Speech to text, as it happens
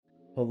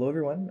Hello,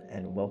 everyone,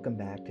 and welcome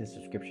back to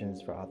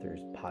Subscriptions for Authors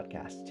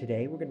podcast.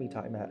 Today, we're going to be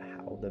talking about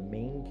how the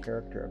main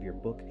character of your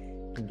book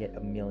can get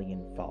 1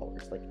 million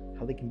followers, like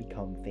how they can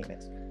become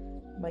famous.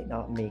 It might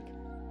not make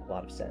a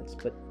lot of sense,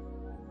 but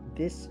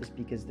this is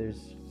because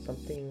there's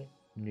something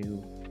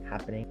new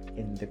happening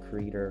in the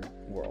creator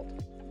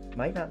world. You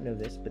might not know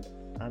this, but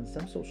on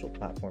some social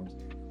platforms,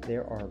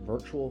 there are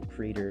virtual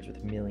creators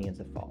with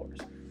millions of followers.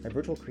 By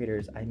virtual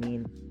creators, I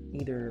mean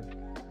either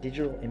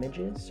digital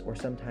images or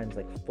sometimes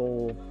like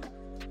full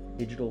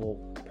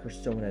digital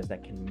personas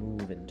that can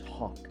move and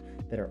talk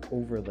that are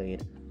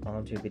overlaid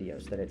onto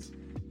videos, that it's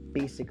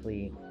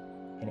basically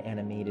an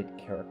animated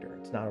character.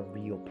 It's not a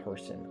real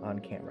person on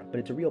camera, but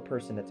it's a real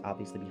person that's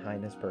obviously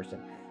behind this person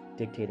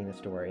dictating the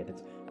story,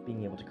 that's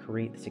being able to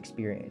create this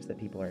experience that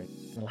people are.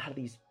 And a lot of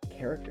these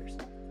characters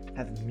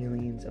have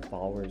millions of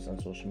followers on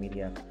social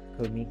media.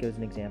 CodeMiko is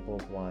an example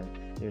of one.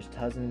 There's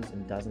dozens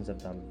and dozens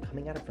of them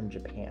coming out of from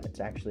Japan.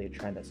 It's actually a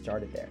trend that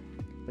started there.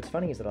 What's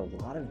funny is that a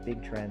lot of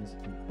big trends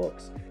in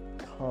books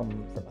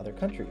come from other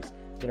countries.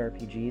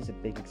 JRPG is a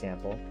big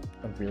example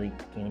of really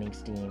gaining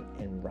steam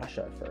in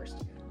Russia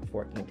first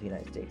before it came to the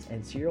United States.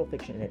 And serial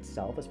fiction in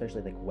itself,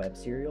 especially like web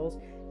serials,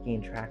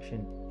 gained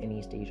traction in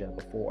East Asia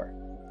before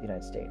the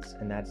United States.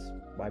 And that's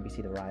why we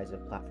see the rise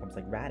of platforms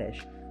like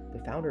Radish. The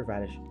founder of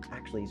Radish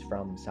actually is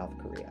from South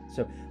Korea.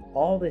 So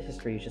all the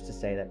history is just to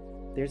say that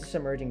there's this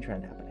emerging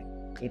trend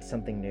happening. It's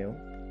something new.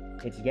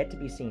 It's yet to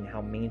be seen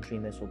how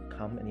mainstream this will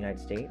come in the United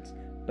States.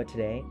 But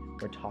today,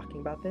 we're talking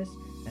about this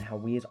and how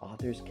we as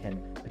authors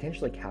can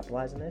potentially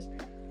capitalize on this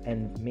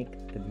and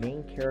make the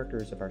main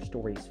characters of our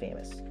stories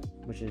famous,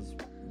 which is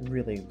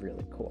really,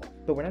 really cool.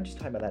 But we're not just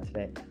talking about that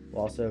today.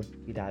 We'll also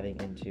be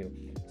diving into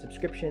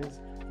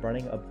subscriptions,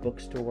 running a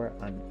bookstore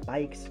on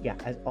bikes. Yeah,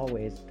 as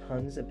always,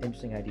 tons of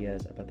interesting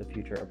ideas about the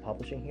future of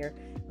publishing here.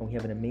 And we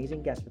have an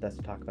amazing guest with us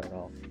to talk about it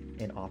all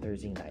in Author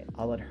Z Night.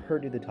 I'll let her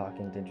do the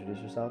talking to introduce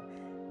herself,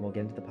 and we'll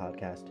get into the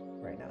podcast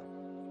right now.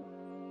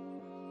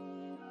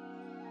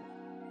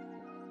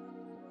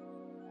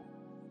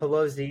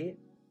 Hello, Z.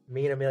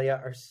 Me and Amelia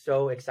are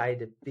so excited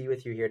to be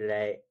with you here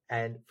today.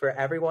 And for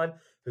everyone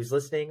who's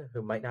listening,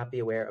 who might not be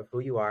aware of who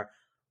you are,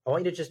 I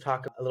want you to just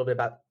talk a little bit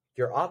about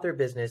your author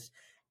business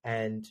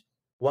and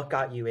what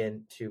got you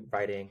into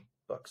writing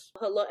books.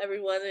 Hello,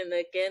 everyone. And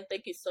again,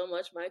 thank you so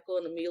much, Michael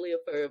and Amelia,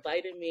 for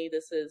inviting me.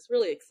 This is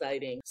really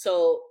exciting.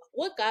 So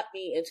what got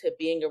me into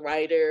being a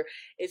writer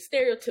is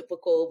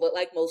stereotypical, but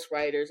like most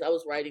writers, I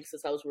was writing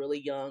since I was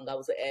really young. I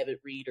was an avid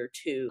reader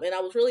too. And I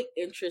was really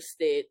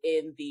interested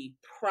in the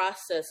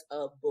process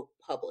of book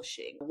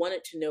publishing. I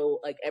wanted to know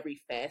like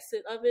every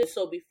facet of it.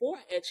 So before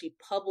I actually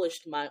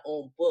published my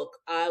own book,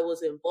 I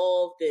was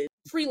involved in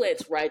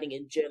freelance writing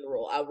in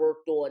general. I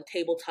worked on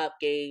tabletop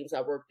games.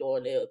 I worked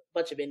on a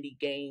bunch of indie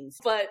games.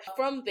 But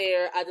from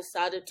there, I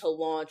decided to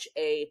launch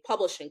a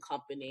publishing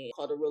company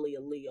called Aurelia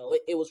Leo.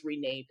 It was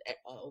renamed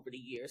over the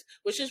years,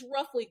 which is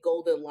roughly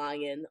Golden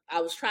Lion.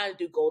 I was trying to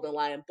do Golden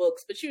Lion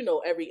books, but you know,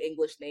 every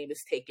English name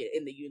is taken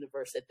in the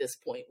universe at this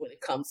point when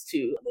it comes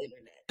to the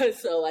internet.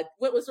 So I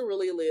went with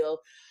Aurelia Leo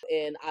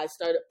and I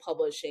started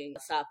publishing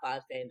sci-fi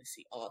and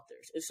fantasy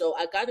authors. And so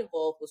I got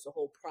involved with the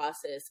whole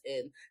process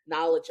and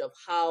knowledge of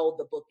how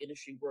the book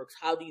industry works.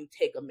 How do you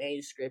take a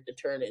manuscript and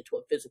turn it into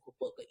a physical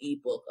book, an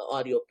ebook, an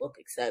audio book,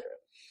 etc.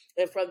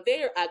 And from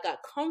there, I got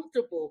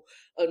comfortable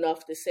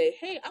enough to say,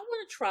 hey, I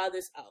want to try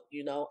this out.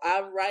 You know,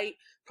 I write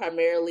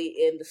primarily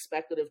in the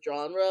speculative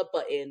genre,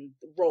 but in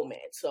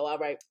romance. So I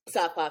write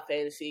sci-fi,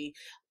 fantasy,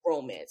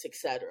 romance,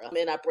 etc.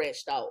 And I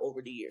branched out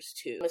over the years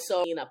too. And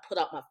so, I put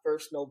out my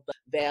first novel,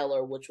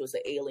 Valor, which was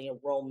an alien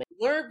romance.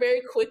 Learned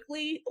very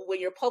quickly when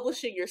you're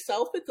publishing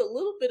yourself, it's a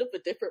little bit of a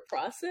different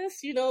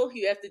process. You know,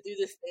 you have to do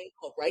this thing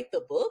called write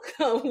the book,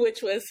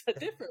 which was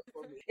different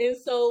for me. And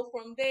so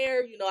from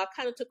there, I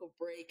kind of took a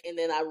break and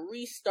then I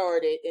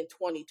restarted in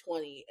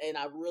 2020 and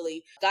I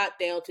really got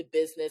down to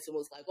business and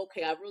was like,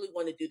 okay, I really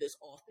want to do this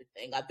author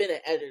thing. I've been an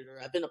editor,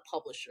 I've been a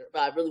publisher,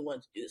 but I really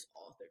wanted to do this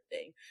author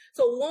thing.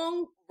 So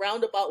long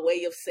roundabout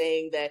way of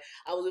saying that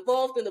I was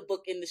involved in the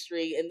book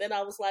industry and then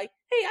I was like,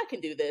 hey, I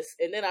can do this.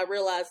 And then I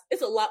realized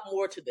it's a lot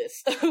more to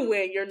this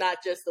when you're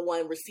not just the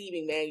one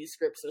receiving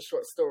manuscripts or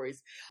short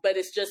stories, but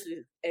it's just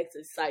as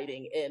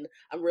exciting. And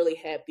I'm really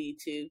happy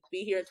to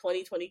be here in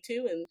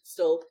 2022 and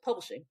still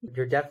publishing.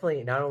 You're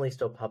definitely not only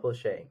still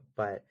publishing,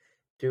 but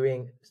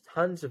doing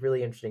tons of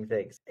really interesting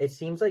things. It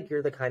seems like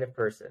you're the kind of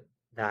person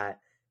that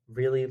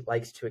really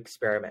likes to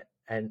experiment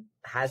and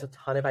has a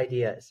ton of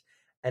ideas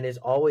and is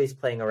always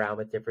playing around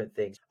with different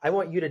things. I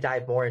want you to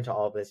dive more into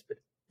all of this, but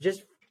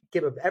just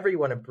give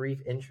everyone a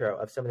brief intro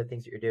of some of the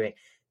things that you're doing.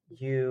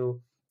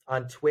 You,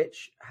 on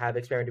Twitch, have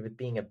experimented with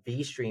being a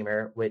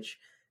V-streamer, which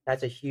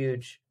that's a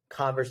huge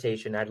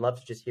conversation. I'd love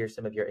to just hear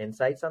some of your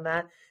insights on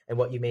that and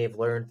what you may have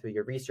learned through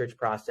your research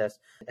process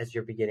as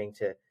you're beginning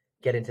to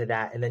get into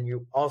that. And then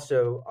you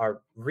also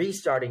are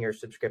restarting your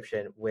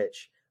subscription,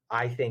 which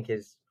I think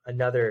is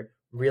another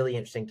really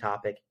interesting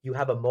topic. You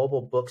have a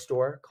mobile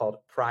bookstore called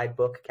Pride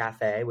Book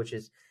Cafe, which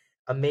is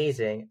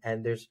amazing.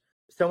 And there's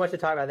so much to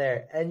talk about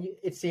there. And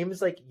it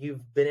seems like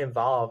you've been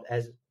involved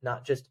as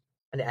not just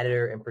an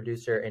editor and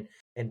producer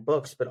in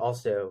books, but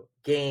also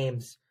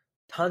games,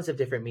 tons of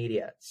different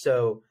media.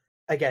 So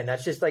again,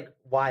 that's just like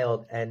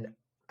wild. And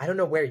I don't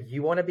know where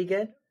you want to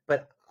begin,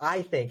 but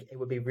I think it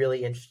would be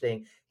really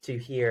interesting to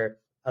hear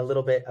a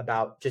little bit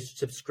about just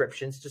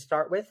subscriptions to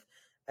start with,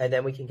 and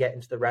then we can get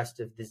into the rest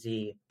of the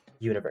Z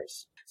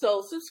universe.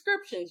 So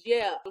subscriptions,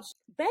 yeah.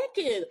 Back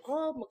in,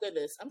 oh my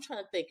goodness, I'm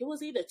trying to think. It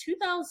was either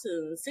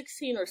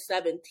 2016 or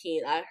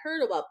 17. I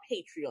heard about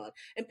Patreon,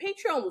 and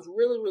Patreon was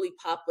really, really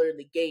popular in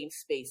the game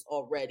space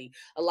already.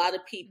 A lot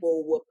of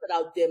people would put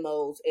out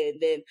demos,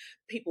 and then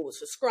people would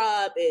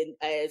subscribe, and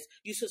as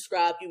you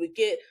subscribe, you would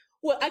get,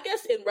 well, I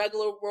guess in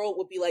regular world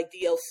would be like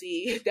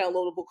DLC,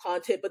 downloadable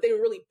content, but they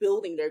were really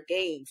building their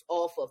games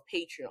off of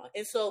Patreon.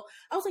 And so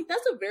I was like,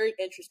 that's a very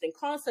interesting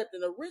concept.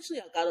 And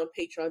originally I got on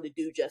Patreon to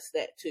do just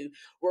that, to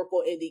work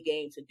on indie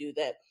games and do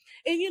that.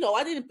 And,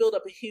 I didn't build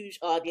up a huge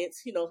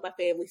audience. My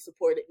family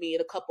supported me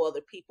and a couple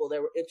other people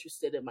that were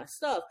interested in my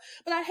stuff.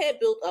 But I had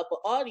built up an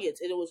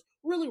audience, and it was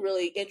really,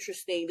 really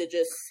interesting to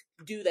just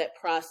do that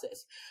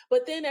process.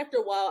 But then after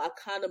a while, I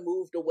kind of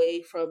moved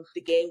away from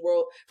the game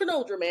world for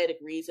no dramatic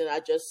reason. I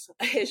just,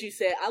 as you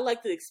said, I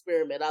like to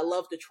experiment. I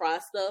love to try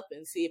stuff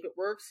and see if it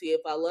works, see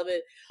if I love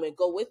it, and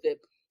go with it.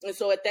 And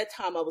so at that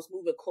time, I was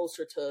moving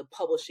closer to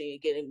publishing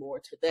and getting more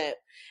to that.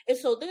 And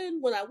so then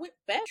when I went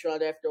back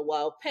on after a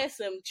while, past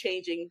them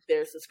changing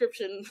their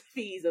subscription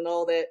fees and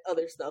all that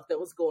other stuff that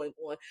was going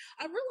on,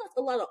 I realized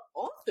a lot of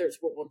authors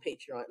were on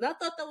Patreon. And I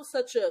thought that was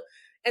such a,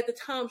 at the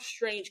time,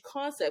 strange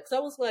concept. Because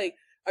I was like,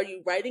 are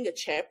you writing a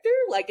chapter?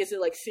 Like, is it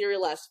like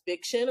serialized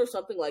fiction or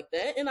something like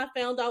that? And I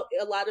found out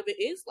a lot of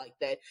it is like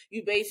that.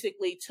 You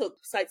basically took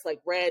sites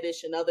like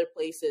Radish and other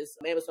places.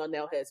 Amazon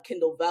now has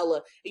Kindle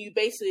Vella, and you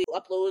basically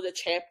uploaded a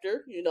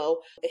chapter,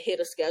 it hit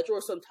a schedule,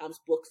 or sometimes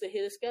books that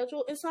hit a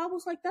schedule. And so I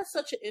was like, that's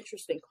such an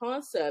interesting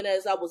concept. And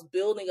as I was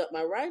building up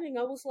my writing,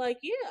 I was like,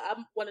 yeah,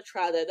 I want to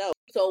try that out.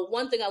 So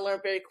one thing I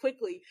learned very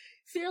quickly,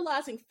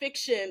 serializing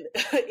fiction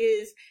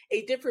is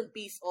a different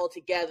beast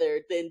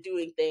altogether than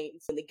doing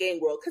things in the game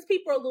world, because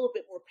people are a little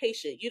bit more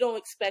patient. You don't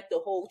expect a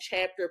whole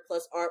chapter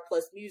plus art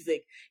plus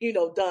music,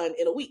 done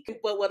in a week.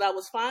 But what I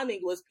was finding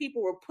was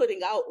people were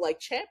putting out like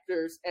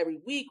chapters every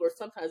week, or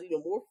sometimes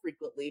even more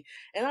frequently.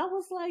 And I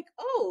was like,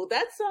 oh,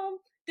 that's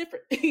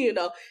different.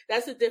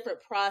 That's a different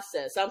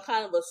process. I'm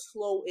kind of a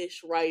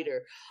slow-ish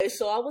writer. And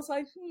so I was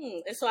like,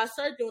 And so I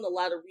started doing a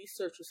lot of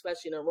research,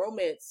 especially in the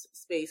romance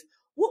space.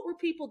 What were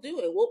people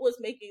doing? What was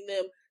making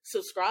them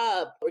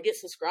subscribe or get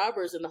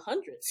subscribers in the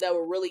hundreds that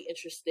were really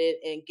interested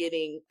in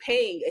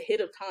paying ahead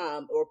of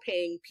time or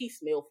paying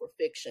piecemeal for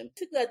fiction?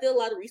 I did a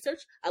lot of research.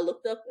 I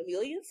looked up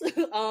Amelia's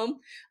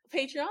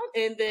Patreon,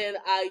 and then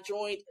I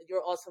joined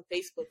your awesome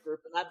Facebook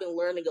group, and I've been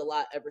learning a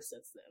lot ever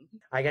since then.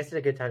 I guess it's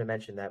a good time to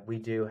mention that we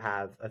do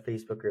have a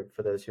Facebook group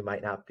for those who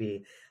might not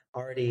be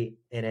already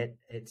in it.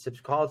 It's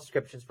called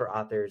Subscriptions for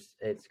Authors.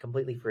 It's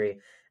completely free,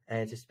 and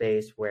it's a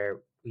space where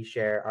we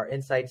share our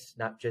insights,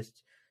 not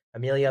just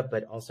Amelia,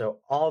 but also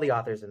all the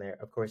authors in there.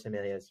 Of course,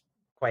 Amelia is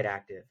quite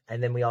active.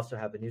 And then we also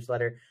have a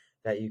newsletter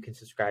that you can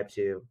subscribe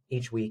to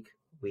each week.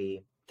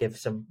 We give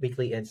some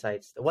weekly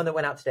insights. The one that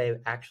went out today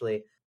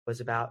actually was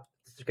about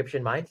the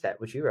subscription mindset,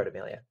 which you wrote,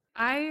 Amelia.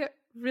 I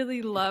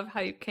really love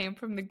how you came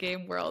from the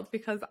game world,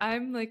 because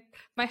I'm like,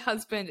 my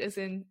husband is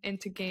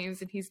into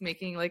games, and he's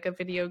making like a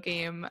video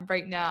game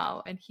right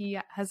now, and he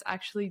has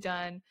actually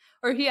done,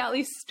 or he at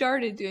least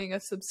started doing,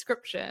 a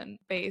subscription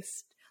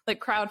based like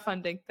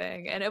crowdfunding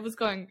thing, and it was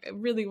going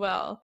really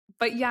well.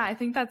 But yeah, I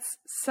think that's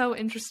so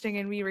interesting.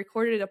 And we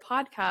recorded a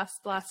podcast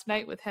last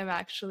night with him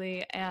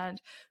actually,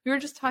 and we were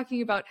just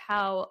talking about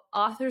how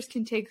authors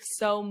can take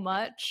so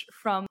much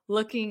from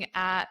looking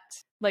at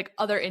like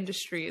other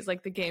industries,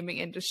 like the gaming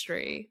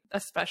industry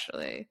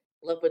especially.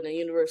 Love when the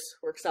universe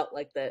works out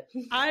like that.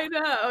 I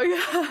know,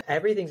 yeah.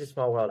 Everything's a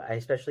small world. I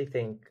especially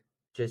think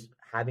just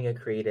having a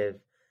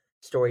creative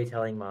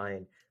storytelling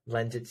mind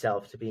lends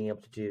itself to being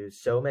able to do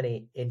so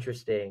many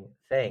interesting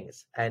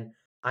things. And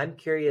I'm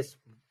curious,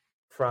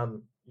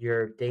 from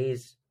your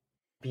days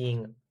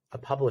being a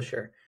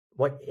publisher,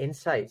 what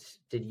insights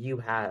did you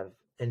have,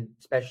 and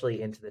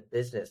especially into the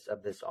business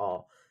of this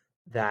all,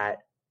 that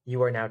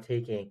you are now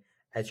taking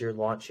as you're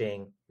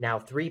launching now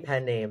 3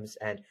 pen names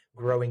and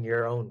growing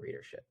your own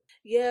readership?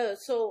 Yeah,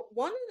 so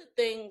one of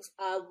the things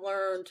I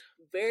learned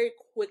very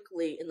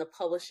quickly in the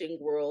publishing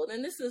world,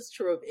 and this is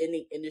true of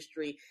any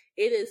industry,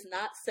 it is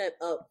not set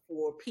up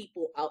for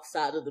people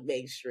outside of the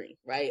mainstream,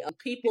 right?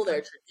 People that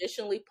are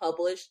traditionally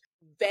published,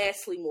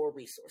 vastly more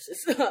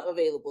resources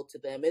available to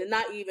them. And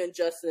not even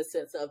just in the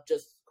sense of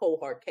just cold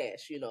hard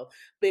cash,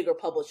 bigger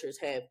publishers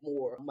have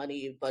more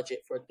money and budget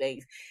for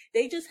things.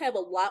 They just have a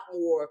lot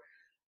more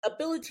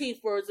ability,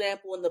 for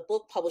example, in the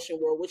book publishing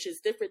world, which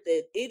is different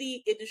than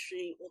any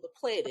industry on the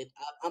planet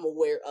I'm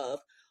aware of,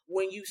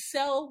 when you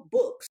sell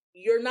books,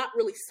 you're not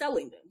really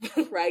selling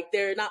them, right?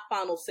 They're not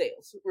final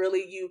sales.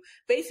 Really, you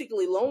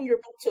basically loan your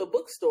book to a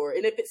bookstore,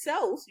 and if it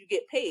sells, you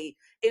get paid.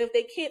 And if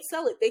they can't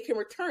sell it, they can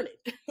return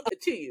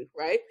it to you,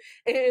 right?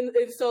 And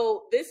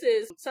so this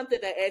is something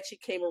that actually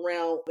came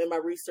around in my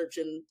research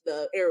in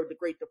the era of the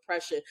Great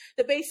Depression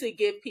to basically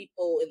give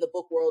people in the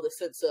book world a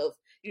sense of,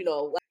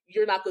 like,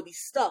 you're not going to be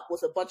stuck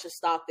with a bunch of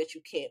stock that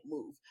you can't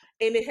move.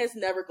 And it has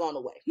never gone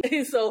away.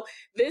 And so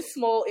this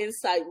small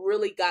insight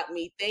really got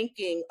me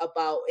thinking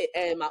about it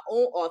and my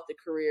own author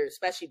career,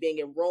 especially being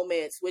in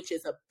romance, which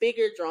is a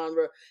bigger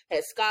genre,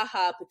 has sky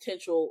high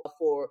potential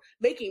for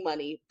making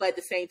money, but at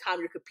the same time,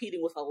 you're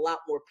competing with a lot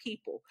more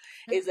people.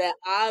 Is that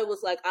I was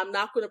like, I'm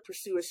not going to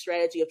pursue a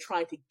strategy of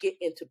trying to get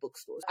into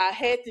bookstores. I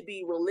had to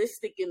be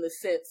realistic in the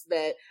sense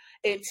that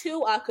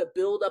until I could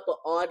build up an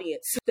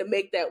audience to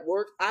make that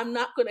work, I'm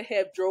not going to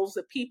have droves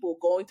of people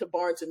going to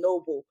Barnes and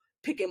Noble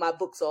picking my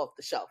books off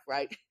the shelf,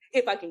 right?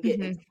 If I can get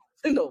into Barnes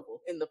and Noble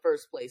in the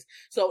first place.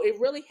 So it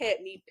really had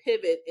me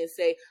pivot and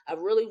say, I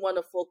really want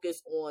to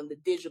focus on the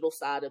digital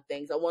side of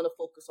things. I want to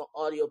focus on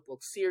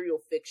audiobooks, serial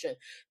fiction,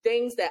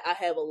 things that I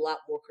have a lot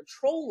more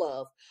control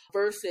of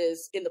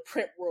versus in the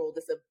print world,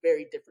 it's a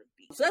very different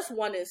beast. So that's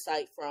one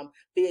insight from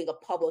being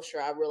a publisher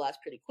I realized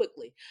pretty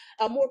quickly.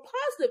 A more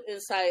positive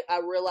insight I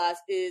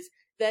realized is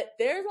that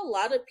there's a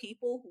lot of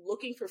people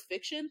looking for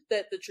fiction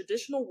that the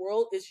traditional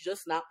world is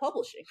just not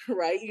publishing,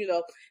 right?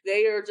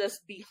 They are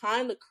just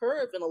behind the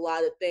curve in a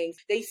lot of things.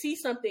 They see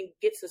something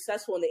get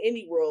successful in the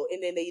indie world,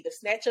 and then they either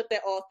snatch up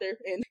that author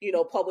and,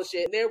 publish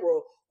it in their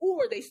world,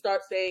 or they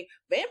start saying,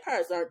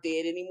 vampires aren't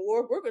dead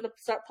anymore, we're going to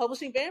start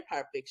publishing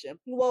vampire fiction.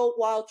 Well,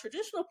 while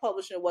traditional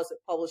publishing wasn't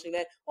publishing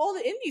that, all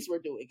the indies were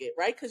doing it,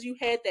 right? Because you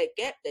had that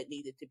gap that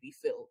needed to be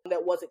filled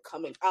that wasn't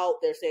coming out.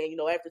 They're saying,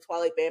 after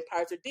Twilight,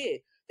 vampires are dead.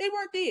 They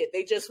weren't dead.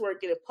 They just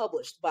weren't getting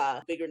published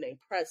by bigger name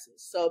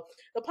presses. So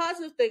the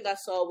positive thing I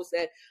saw was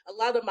that a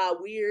lot of my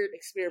weird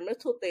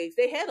experimental things,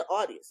 they had an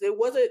audience. There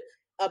wasn't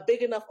a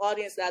big enough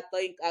audience that I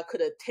think I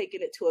could have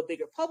taken it to a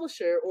bigger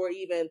publisher or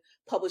even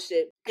published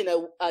it in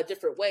a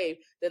different way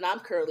than I'm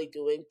currently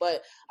doing.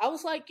 But I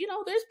was like,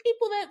 there's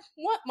people that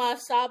want my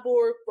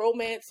cyborg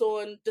romance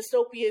on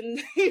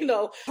dystopian,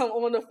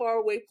 on a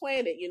faraway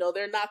planet.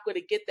 They're not going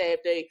to get that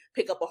if they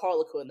pick up a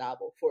Harlequin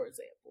novel, for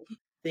example. I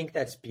think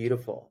that's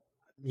beautiful.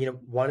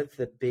 One of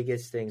the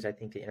biggest things I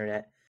think the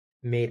internet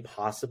made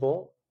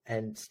possible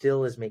and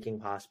still is making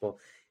possible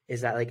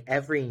is that like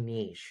every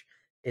niche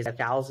is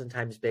 1,000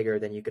 times bigger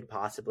than you could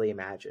possibly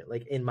imagine.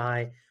 Like in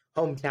my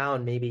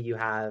hometown, maybe you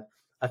have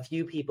a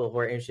few people who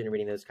are interested in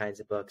reading those kinds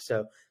of books.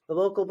 So the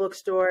local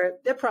bookstore,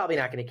 they're probably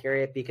not going to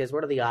carry it because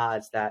what are the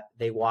odds that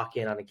they walk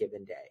in on a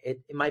given day? It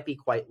might be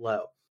quite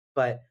low.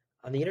 But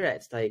on the internet,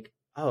 it's like,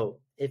 oh,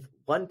 if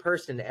one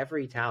person in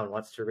every town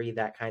wants to read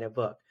that kind of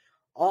book,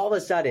 all of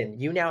a sudden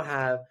you now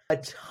have a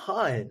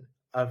ton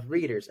of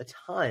readers, a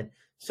ton.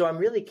 So I'm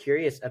really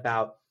curious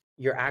about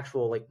your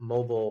actual like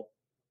mobile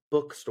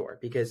bookstore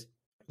because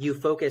you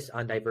focus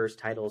on diverse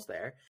titles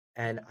there.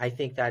 And I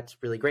think that's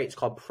really great. It's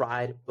called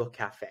Pride Book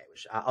Cafe,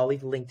 which I'll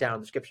leave the link down in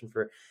the description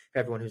for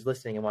everyone who's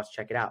listening and wants to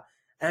check it out.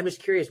 And I'm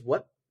just curious,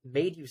 what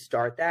made you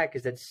start that?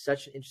 Because that's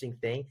such an interesting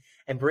thing.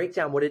 And break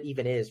down what it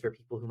even is for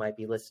people who might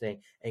be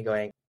listening and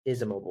going,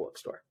 is a mobile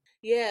bookstore.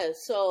 Yeah,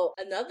 so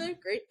another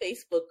great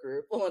Facebook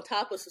group on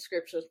top of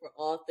subscriptions for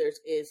authors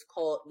is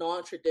called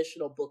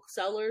Non-Traditional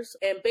Booksellers.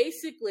 And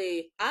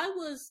basically, I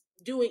was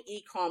doing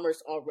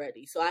e-commerce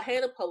already. So I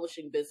had a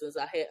publishing business,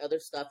 I had other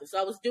stuff, and so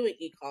I was doing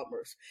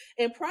e-commerce.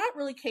 And Pride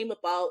really came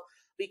about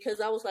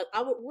because I was like,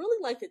 I would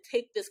really like to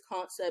take this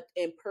concept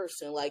in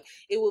person. Like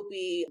it would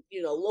be,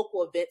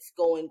 local events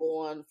going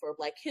on for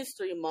Black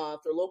History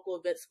Month or local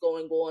events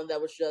going on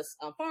that was just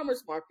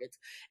farmers markets.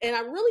 And I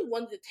really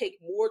wanted to take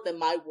more than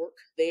my work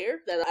there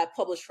that I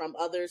published from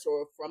others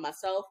or from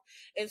myself.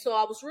 And so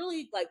I was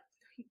really like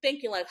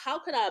thinking like, how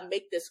could I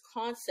make this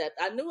concept?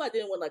 I knew I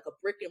didn't want like a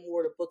brick and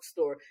mortar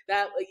bookstore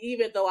that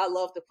even though I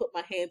love to put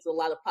my hands in a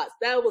lot of pots,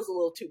 that was a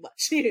little too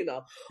much,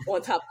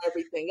 on top of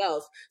everything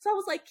else. So I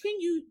was like, can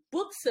you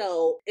book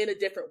sell in a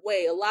different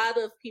way? A lot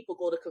of people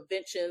go to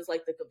conventions,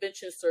 like the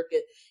convention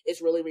circuit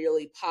is really,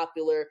 really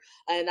popular.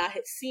 And I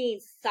had seen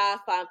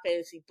sci-fi and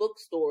fantasy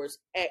bookstores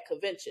at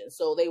conventions.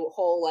 So they would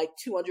haul like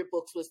 200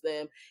 books with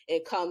them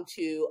and come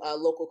to a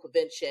local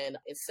convention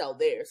and sell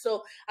there.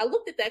 So I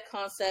looked at that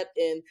concept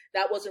and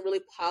that wasn't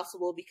really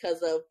possible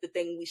because of the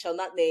thing we shall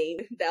not name,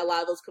 that a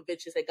lot of those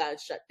conventions had gotten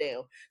shut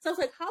down. So I was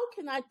like, how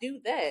can I do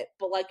that,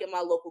 but like in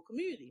my local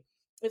community?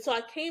 And so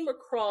I came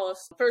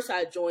across, first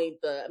I joined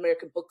the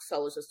American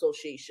Booksellers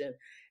Association,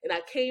 and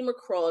I came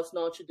across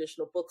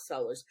Non-Traditional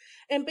Booksellers.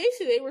 And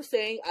basically they were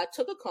saying, I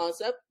took a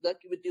concept like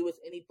you would do with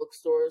any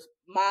bookstores.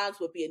 Mine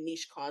would be a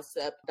niche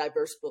concept,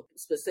 diverse book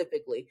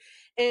specifically,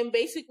 and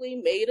basically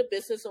made a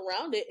business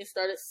around it and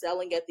started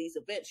selling at these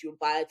events. You would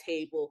buy a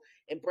table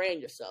and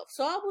brand yourself.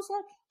 So I was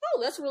like,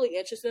 oh, that's really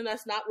interesting.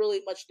 That's not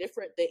really much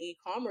different than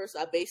e-commerce.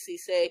 I basically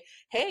say,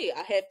 hey,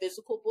 I have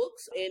physical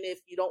books, and if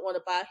you don't want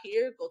to buy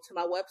here, go to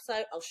my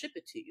website, I'll ship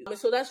it to you. And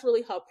so that's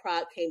really how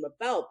Pride came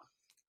about.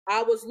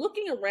 I was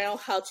looking around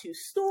how to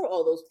store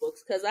all those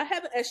books because I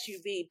have an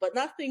SUV, but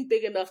nothing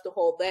big enough to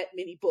hold that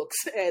many books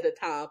at a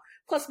time,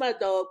 plus my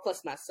dog,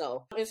 plus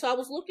myself. And so I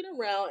was looking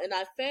around and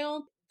I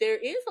found there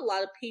is a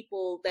lot of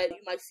people that you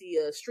might see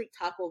a street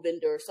taco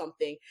vendor or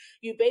something.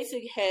 You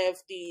basically have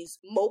these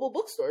mobile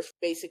bookstores.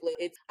 Basically,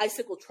 it's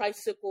icicle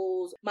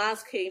tricycles. Mine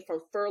came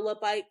from Furla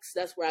Bikes.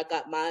 That's where I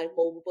got my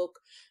mobile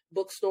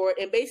bookstore.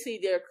 And basically,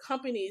 they're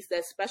companies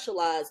that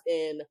specialize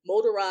in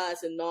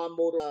motorized and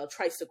non-motor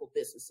tricycle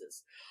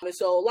businesses. And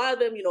so a lot of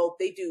them,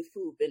 they do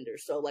food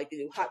vendors. So like they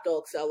do hot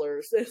dog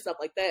sellers and stuff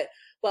like that.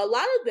 But a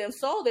lot of them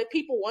saw that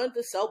people wanted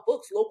to sell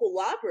books. Local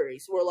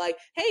libraries were like,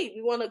 hey,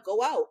 we want to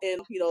go out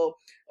and,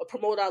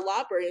 promote our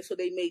library. And so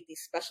they made these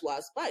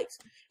specialized bikes.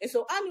 And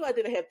so I knew I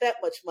didn't have that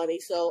much money.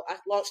 So I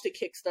launched a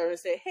Kickstarter and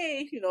said,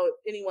 hey,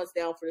 anyone's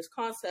down for this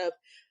concept,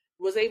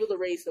 was able to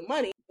raise the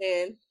money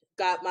and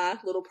got my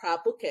little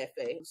Proud Book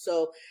Cafe.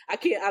 So I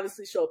can't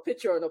obviously show a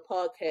picture on a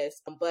podcast,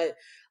 but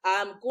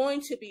I'm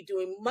going to be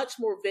doing much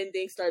more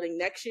vending starting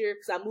next year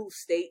because I moved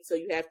states. So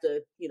you have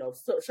to,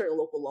 certain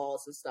local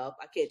laws and stuff.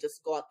 I can't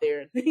just go out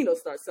there and,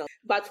 start selling.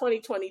 By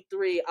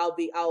 2023, I'll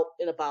be out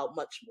and about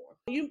much more.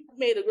 You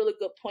made a really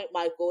good point,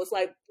 Michael. It's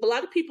like a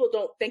lot of people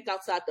don't think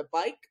outside the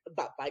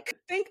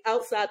think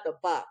outside the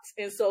box.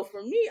 And so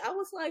for me, I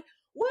was like,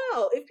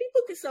 wow, if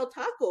people can sell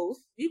tacos,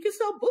 you can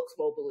sell books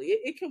mobilely.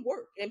 It can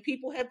work. And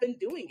people have been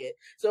doing it.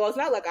 So it's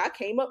not like I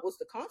came up with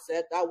the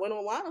concept. I went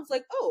online. I was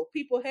like, oh,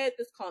 people had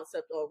this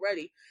concept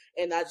already.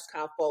 And I just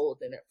kind of followed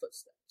in their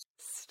footsteps.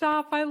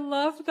 Stop. I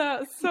love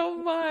that so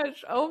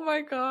much. Oh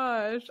my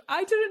gosh.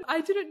 I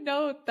didn't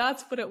know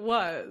that's what it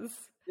was.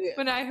 Yeah.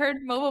 When I heard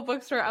mobile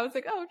bookstore, I was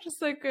like, oh,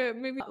 just like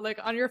maybe like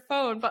on your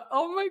phone. But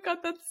oh my God,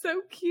 that's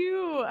so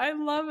cute. I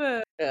love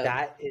it. Yeah.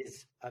 That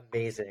is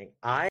amazing.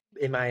 I,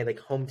 in my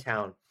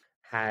hometown,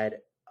 had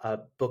a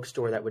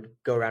bookstore that would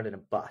go around in a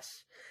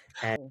bus.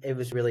 And it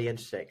was really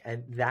interesting.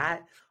 And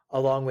that,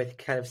 along with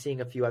kind of seeing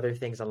a few other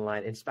things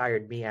online,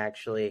 inspired me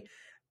actually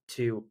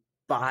to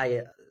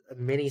buy a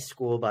mini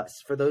school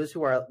bus. For those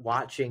who are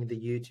watching the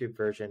YouTube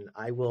version,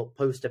 I will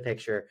post a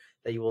picture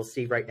that you will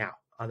see right now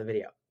on the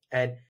video.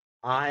 And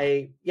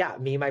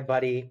me and my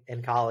buddy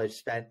in college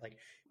spent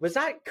was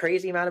that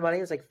crazy amount of money?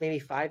 It was maybe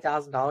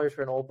 $5,000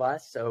 for an old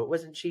bus. So it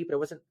wasn't cheap, but it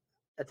wasn't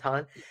a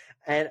ton.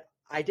 And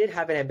I did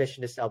have an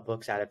ambition to sell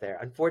books out of there.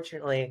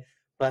 Unfortunately,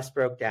 bus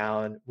broke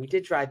down. We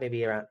did drive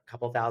maybe around a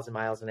couple thousand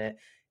miles in it,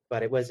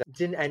 but it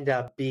didn't end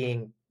up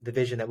being the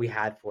vision that we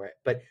had for it.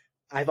 But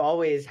I've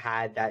always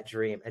had that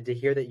dream. And to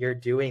hear that you're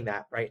doing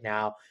that right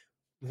now,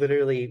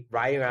 literally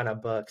riding around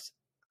on books,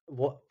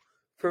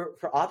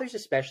 for authors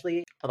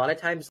especially, a lot of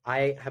times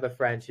I have a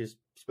friend who's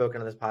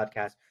spoken on this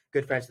podcast,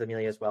 good friends with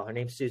Amelia as well. Her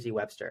name's Susie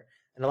Webster.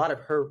 And a lot of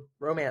her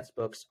romance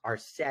books are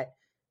set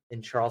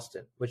in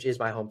Charleston, which is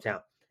my hometown.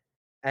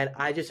 And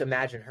I just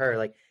imagine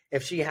her,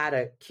 if she had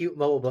a cute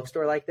mobile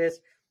bookstore like this,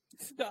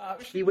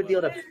 she would be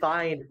able to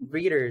find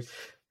readers.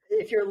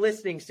 If you're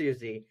listening,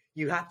 Susie,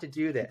 you have to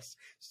do this.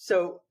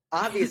 So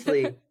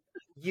obviously,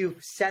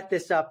 you've set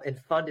this up and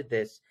funded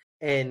this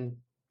and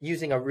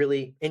using a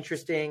really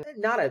interesting,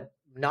 not a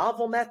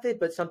novel method,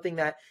 but something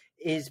that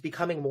is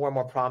becoming more and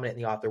more prominent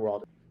in the author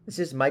world. This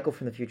is Michael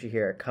from the future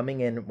here, coming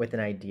in with an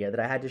idea that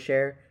I had to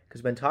share.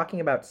 Because when talking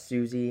about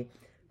Susie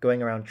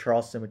going around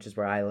Charleston, which is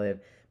where I live,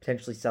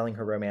 potentially selling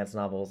her romance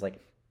novels out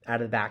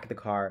of the back of the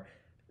car,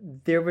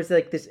 there was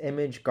this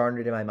image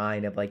garnered in my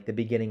mind of the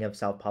beginning of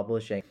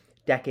self-publishing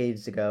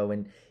decades ago,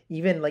 and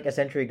even a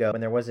century ago,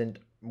 when there wasn't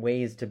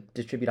ways to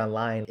distribute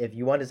online. If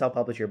you wanted to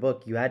self-publish your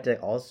book, you had to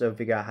also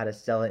figure out how to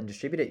sell it and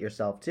distribute it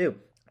yourself too.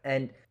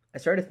 And I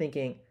started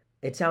thinking,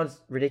 it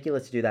sounds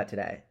ridiculous to do that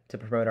today, to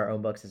promote our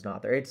own books as an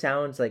author. It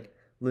sounds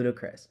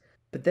ludicrous.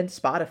 But then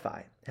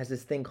Spotify has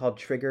this thing called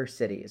Trigger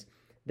Cities.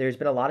 There's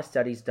been a lot of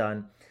studies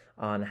done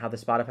on how the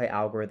Spotify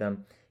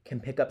algorithm can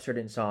pick up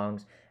certain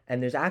songs.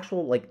 And there's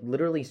actual,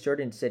 literally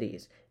certain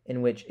cities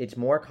in which it's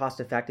more cost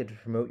effective to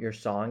promote your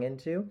song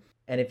into.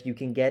 And if you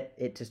can get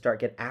it to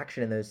get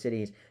action in those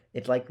cities,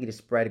 it's likely to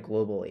spread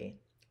globally.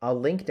 I'll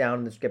link down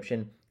in the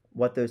description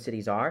what those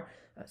cities are.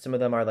 Some of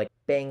them are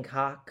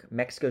Bangkok,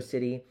 Mexico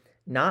City,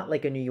 not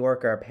a New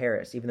York or a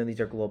Paris, even though these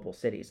are global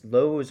cities.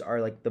 Those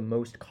are the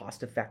most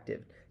cost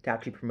effective to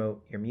actually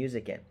promote your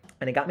music in.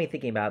 And it got me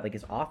thinking about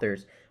as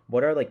authors,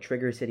 what are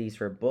trigger cities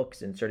for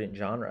books in certain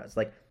genres?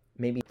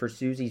 Maybe for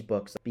Susie's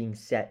books being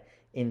set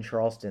in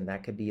Charleston,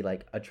 that could be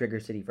a trigger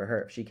city for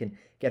her. If she can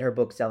get her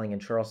book selling in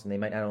Charleston, they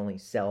might not only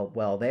sell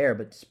well there,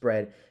 but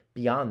spread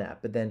beyond that.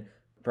 But then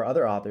for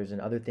other authors and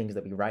other things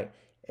that we write,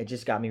 it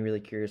just got me really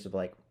curious of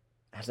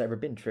has there ever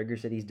been trigger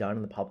cities done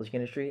in the publishing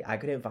industry? I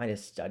couldn't find a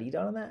study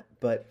done on that,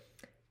 but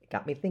it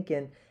got me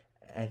thinking.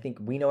 I think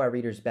we know our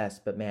readers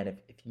best, but man, if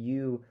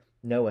you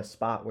know a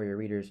spot where your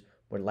readers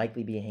would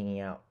likely be hanging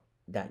out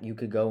that you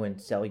could go and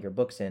sell your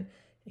books in,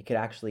 it could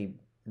actually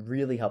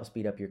really help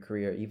speed up your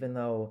career, even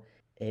though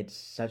it's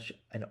such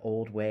an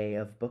old way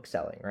of book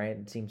selling, right?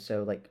 It seems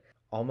so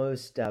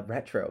almost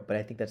retro, but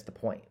I think that's the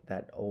point,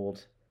 that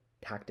old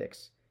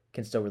tactics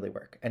can still really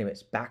work.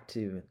 Anyways, back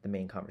to the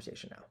main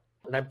conversation now.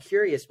 And I'm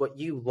curious what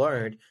you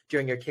learned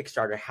during your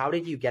Kickstarter. How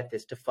did you get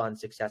this to fund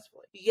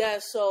successfully? Yeah,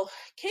 so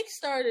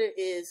Kickstarter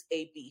is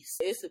a beast.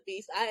 It's a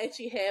beast. I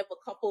actually have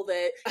a couple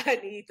that I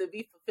need to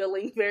be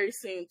fulfilling very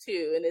soon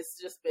too, and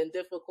it's just been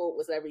difficult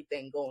with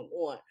everything going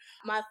on.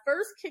 My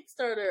first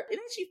Kickstarter, it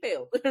actually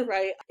failed,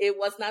 right? It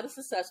was not a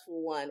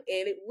successful one, and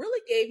it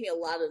really gave me a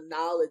lot of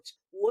knowledge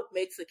what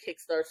makes a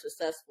Kickstarter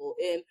successful.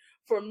 And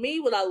for me,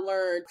 what I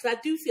learned, because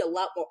I do see a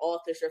lot more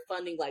authors are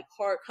funding like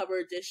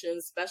hardcover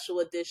editions, special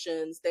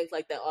editions, things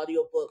like that,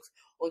 audiobooks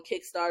on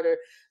Kickstarter.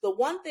 The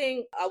one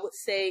thing I would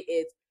say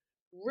is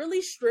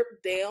really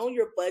strip down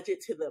your budget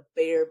to the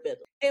bare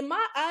minimum. In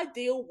my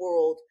ideal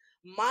world,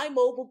 my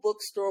mobile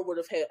bookstore would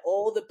have had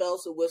all the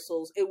bells and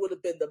whistles. It would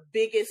have been the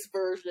biggest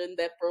version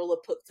that Burla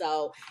puts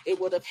out. It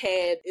would have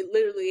had, it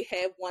literally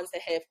had ones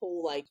that have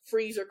whole like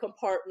freezer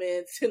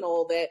compartments and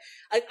all that.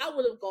 Like I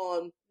would have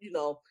gone,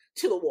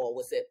 to the wall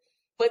with it.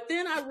 But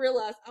then I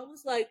realized, I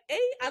was like, A,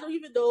 I don't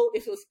even know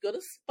if it was going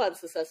to fund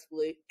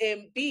successfully.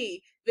 And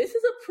B, this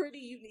is a pretty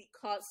unique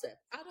concept.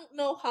 I don't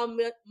know how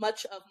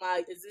much of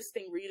my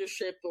existing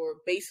readership or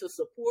base of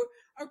support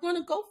are going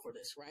to go for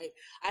this, right?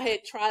 I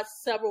had tried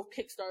several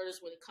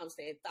Kickstarters when it comes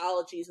to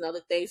anthologies and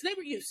other things. They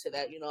were used to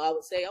that. I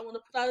would say, I want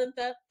to put out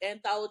an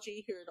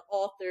anthology. Here are the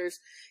authors.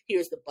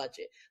 Here's the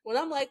budget. When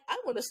I'm like, I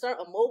want to start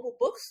a mobile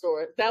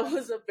bookstore, that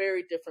was a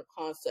very different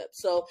concept.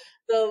 So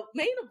the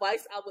main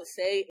advice I would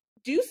say,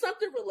 do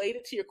something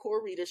related to your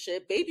core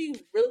readership. Maybe you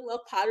really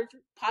love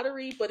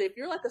pottery, but if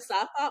you're like a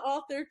sci-fi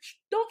author,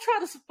 don't try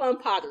to fund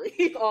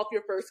pottery off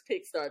your first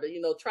Kickstarter.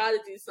 Try to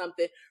do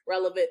something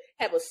relevant.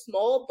 Have a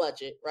small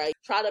budget, right?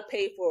 Try to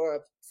pay for a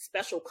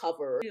special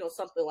cover,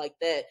 something like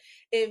that.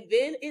 And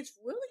then it's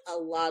really a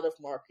lot of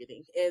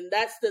marketing. And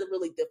that's the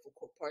really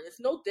difficult part. It's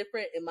no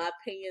different, in my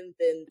opinion,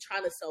 than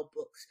trying to sell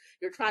books.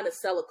 You're trying to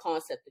sell a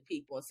concept to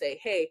people and say,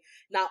 hey,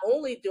 not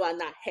only do I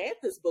not have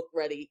this book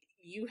ready,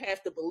 you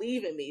have to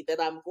believe in me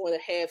that I'm going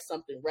to have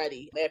something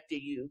ready after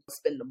you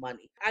spend the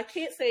money. I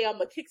can't say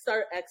I'm a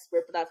Kickstarter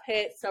expert, but I've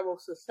had several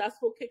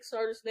successful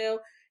Kickstarters now.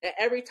 And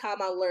every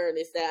time I learn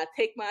is that I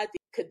take my idea,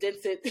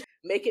 condense it,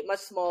 make it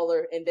much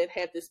smaller, and then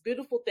have this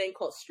beautiful thing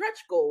called stretch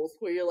goals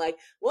where you're like,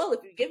 well,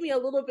 if you give me a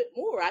little bit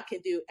more, I can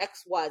do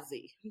X, Y,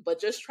 Z.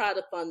 But just try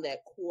to fund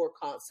that core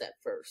concept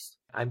first.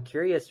 I'm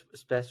curious,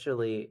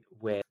 especially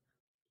with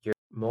your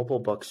mobile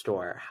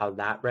bookstore, how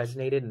that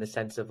resonated in the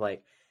sense of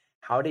like,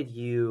 how did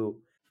you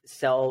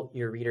sell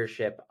your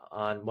readership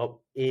on what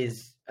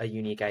is a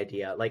unique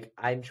idea? Like,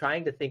 I'm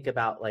trying to think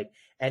about like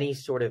any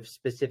sort of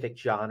specific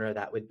genre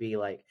that would be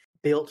like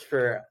built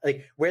for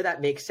like where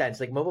that makes sense.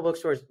 Like mobile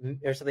bookstores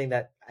are something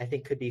that I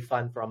think could be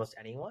fun for almost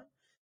anyone,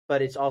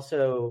 but it's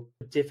also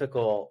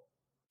difficult.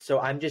 So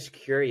I'm just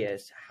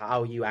curious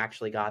how you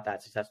actually got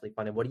that successfully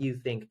funded. What do you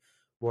think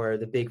were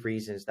the big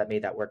reasons that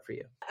made that work for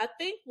you? I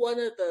think one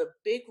of the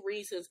big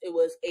reasons it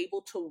was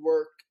able to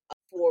work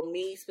for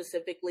me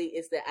specifically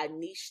is that I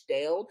niched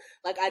down.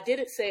 Like I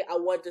didn't say I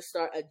wanted to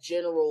start a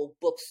general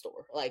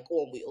bookstore like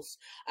on wheels.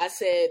 I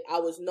said I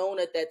was known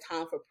at that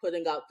time for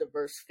putting out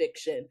diverse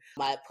fiction.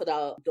 I put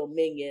out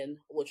Dominion,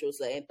 which was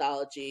an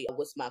anthology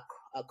with my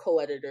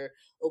co-editor,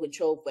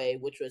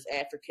 Ogunchove, which was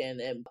African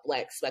and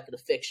Black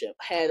speculative fiction.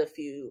 Had a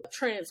few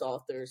trans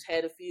authors,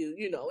 had a few,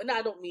 and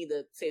I don't mean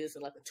to say this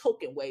in like a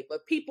token way,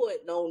 but people had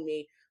known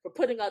me for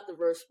putting out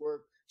diverse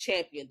work,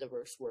 champion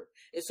diverse work.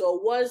 And so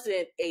it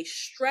wasn't a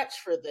stretch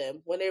for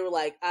them when they were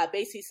like, I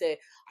basically said,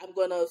 I'm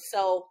going to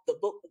sell the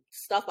book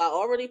stuff I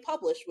already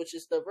published, which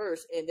is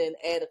diverse, and then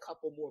add a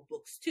couple more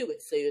books to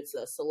it. So it's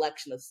a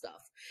selection of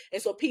stuff.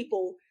 And so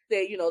people,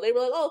 they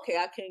were like, oh, okay,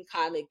 I can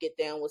kind of get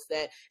down with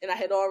that. And I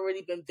had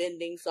already been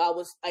vending, so I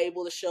was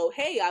able to show,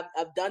 hey,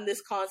 I've done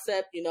this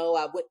concept.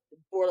 I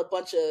bought a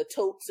bunch of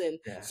totes and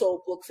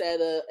sold books at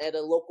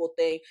a local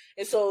thing.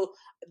 And so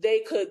they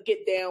could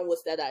get down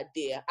with that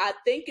idea. I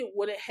think it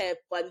wouldn't have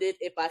funded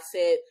if I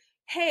said,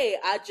 hey,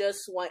 I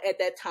just want, at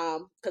that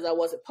time, because I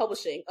wasn't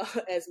publishing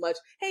as much,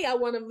 hey, I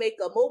want to make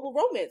a mobile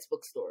romance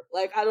bookstore.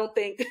 Like, I don't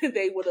think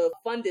they would have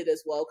funded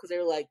as well because they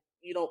were like,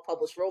 you don't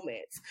publish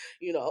romance,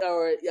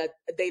 or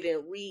they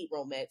didn't read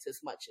romance as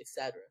much,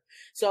 etc.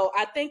 So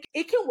I think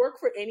it can work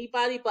for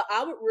anybody, but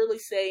I would really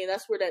say, and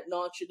that's where that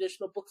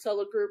non-traditional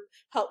bookseller group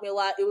helped me a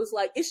lot. It was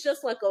like, it's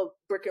just like a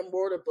brick and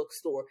mortar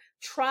bookstore.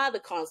 Try the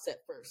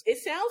concept first. It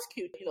sounds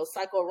cute,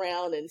 cycle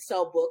around and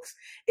sell books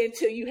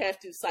until you have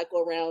to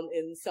cycle around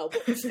and sell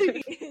books.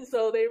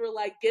 So they were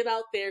like, get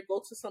out there,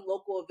 go to some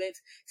local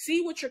events,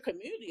 see what your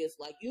community is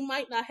like. You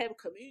might not have a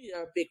community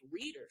that are big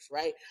readers,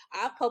 right?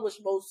 I publish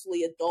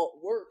mostly adult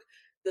work.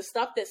 The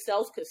stuff that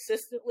sells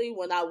consistently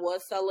when I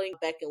was selling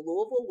back in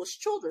Louisville was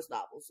children's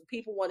novels.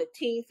 People wanted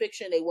teen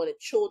fiction, they wanted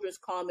children's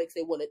comics,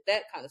 they wanted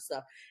that kind of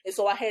stuff. And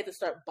so I had to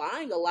start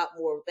buying a lot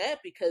more of that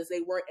because they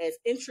weren't as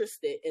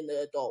interested in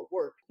the adult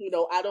work.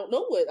 I don't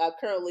know what, I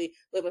currently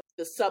live in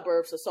the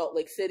suburbs of Salt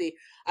Lake City.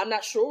 I'm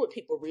not sure what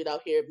people read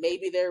out here.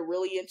 Maybe they're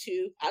really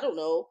into, I don't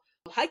know,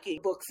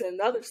 hiking books and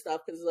other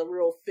stuff because it's a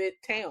real fit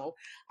town.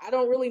 I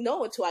don't really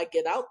know until I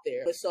get out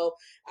there. So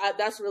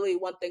that's really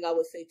one thing I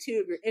would say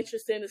too. If you're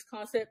interested in this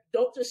concept,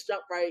 don't just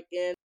jump right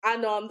in. I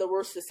know I'm the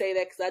worst to say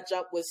that because I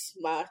jump with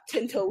my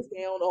 10 toes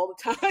down all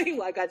the time.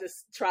 Like I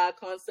just try a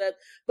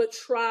concept, but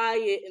try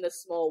it in a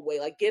small way.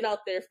 Like get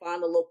out there,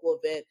 find a local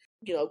event,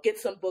 get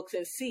some books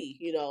and see,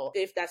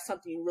 if that's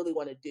something you really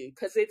want to do.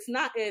 Because it's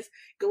not as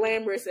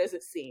glamorous as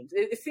it seems.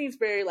 It seems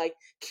very like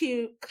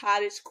cute,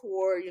 cottage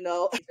core,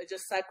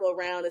 just cycle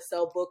around and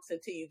sell books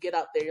until you get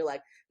out there. You're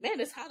like, man,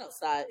 it's hot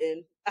outside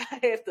and I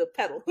have to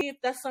pedal. If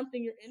that's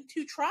something you're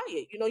into, try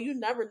it. You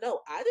never know.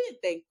 I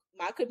didn't think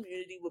my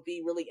community would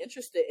be really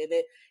interested in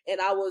it. And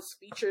I was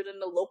featured in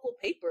the local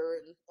paper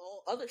and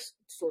all other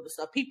sort of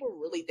stuff. People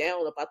were really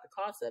down about the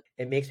concept.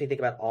 It makes me think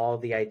about all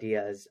the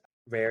ideas,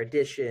 rare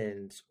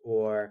editions,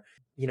 or,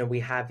 we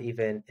have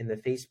even in the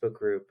Facebook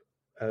group,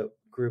 a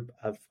group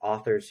of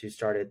authors who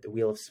started the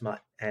Wheel of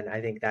Smut. And I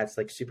think that's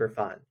like super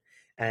fun.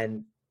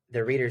 And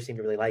the readers seem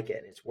to really like it.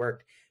 And it's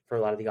worked for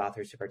a lot of the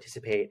authors to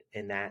participate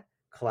in that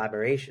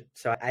collaboration.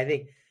 So I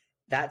think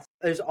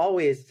there's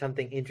always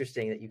something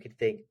interesting that you could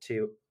think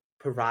to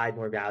provide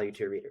more value to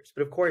your readers.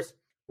 But of course,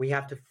 we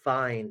have to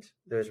find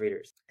those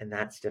readers, and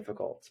that's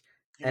difficult.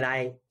 Yeah. And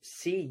I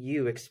see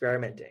you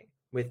experimenting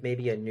with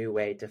maybe a new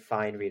way to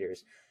find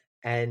readers.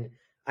 And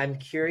I'm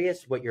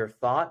curious what your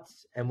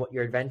thoughts and what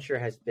your adventure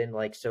has been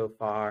like so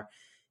far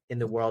in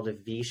the world of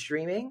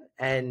V-streaming.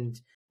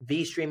 And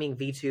V-streaming,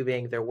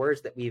 V-tubing, they're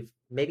words that we've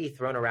maybe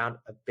thrown around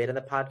a bit in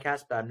the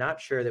podcast, but I'm not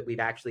sure that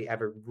we've actually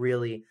ever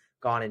really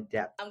gone in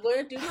depth. I'm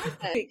going to do my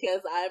best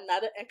because I'm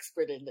not an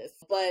expert in this.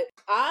 But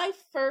I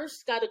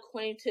first got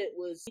acquainted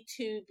with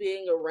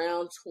YouTubing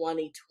around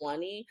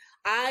 2020.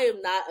 I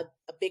am not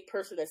a big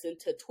person that's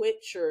into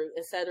Twitch or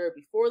etc.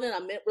 Before then.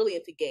 I'm really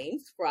into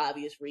games for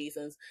obvious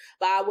reasons.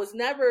 But I was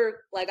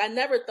never, I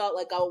never thought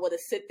I would want to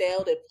sit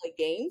down and play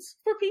games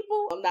for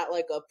people. I'm not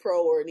like a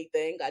pro or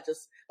anything. I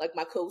just like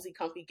my cozy,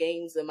 comfy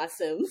games and my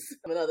Sims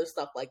and other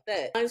stuff like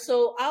that. And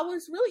so I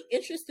was really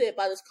interested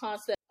by this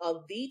concept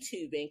of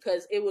VTubing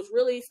because it was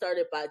really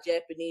started by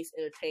Japanese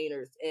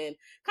entertainers and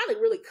kind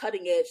of really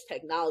cutting edge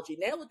technology.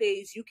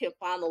 Nowadays, you can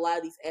find a lot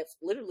of these apps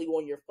literally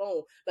on your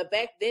phone, but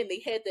back then they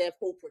had to have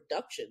whole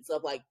productions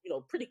of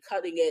pretty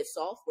cutting edge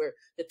software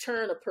to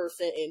turn a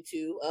person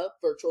into a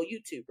virtual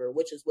YouTuber,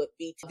 which is what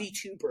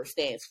VTuber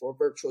stands for,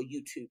 virtual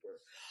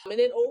YouTuber. And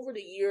then over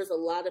the years, a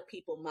lot of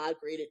people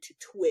migrated to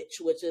Twitch,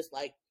 which is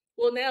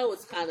now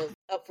it's kind of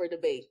up for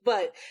debate,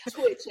 but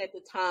Twitch at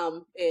the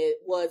time, it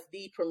was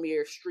the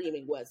premier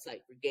streaming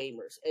website for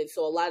gamers. And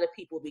so a lot of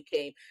people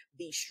became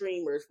the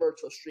streamers,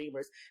 virtual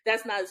streamers.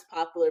 That's not as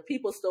popular.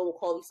 People still will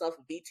call themselves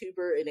a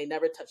VTuber and they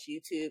never touch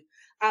YouTube.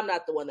 I'm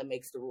not the one that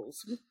makes the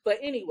rules. But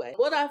anyway,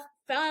 what I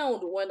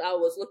found when I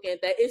was looking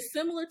at that is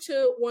similar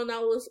to when I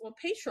was on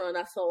Patreon.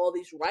 I saw all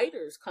these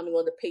writers coming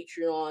on to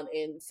Patreon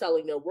and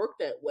selling their work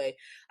that way.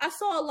 I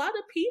saw a lot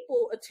of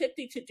people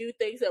attempting to do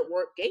things that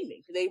weren't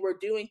gaming. They were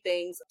doing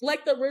things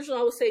like the original,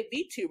 I would say,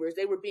 VTubers.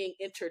 They were being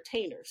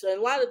entertainers. And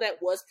a lot of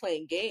that was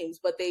playing games,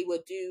 but they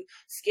would do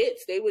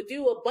skits. They would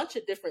do a bunch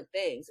of different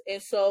things.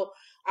 And so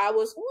I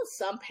was on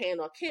some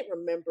panel, I can't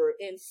remember,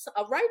 and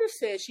a writer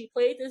said she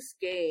played this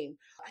game.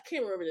 I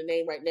can't remember the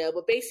name right now,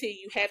 but basically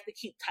you have to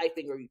keep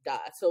typing or you die.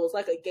 So it's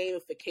like a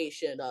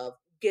gamification of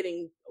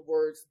getting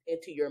words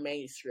into your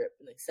manuscript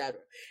and etc.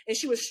 And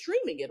she was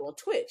streaming it on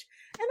Twitch.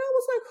 And I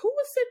was like, who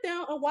would sit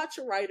down and watch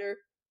a writer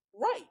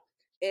write?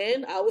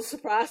 And I was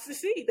surprised to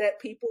see that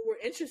people were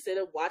interested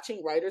in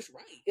watching writers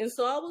write. And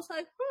so I was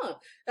like,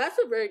 that's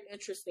a very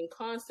interesting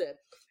concept.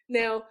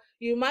 Now,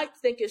 you might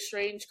think it's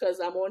strange because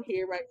I'm on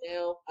here right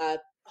now. I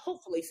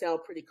hopefully sound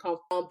pretty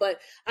comfortable, but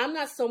I'm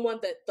not someone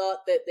that thought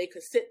that they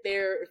could sit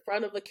there in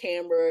front of a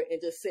camera and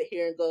just sit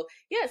here and go,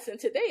 yes, and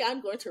today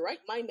I'm going to write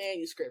my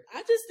manuscript.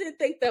 I just didn't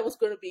think that was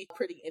going to be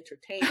pretty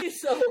entertaining.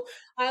 So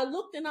I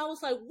looked and I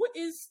was like, what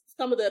is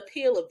some of the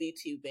appeal of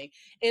VTubing?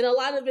 And a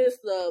lot of it is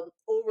the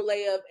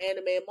overlay of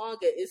anime and manga.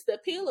 It's the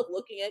appeal of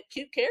looking at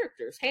cute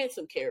characters,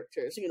 handsome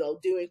characters,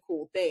 doing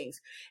cool things.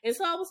 And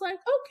so I was like,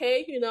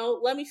 okay,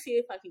 let me see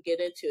if I can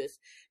get into this.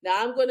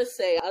 Now I'm going to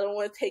say, I don't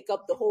want to take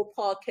up the whole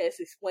podcast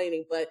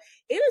explaining, but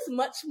it is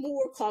much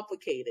more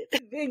complicated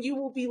than you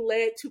will be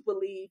led to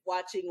believe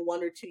watching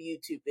one or two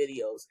YouTube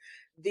videos.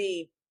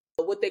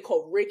 What they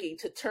call rigging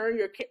to turn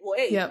your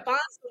find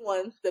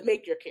someone to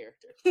make your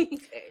character.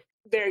 Okay.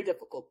 Very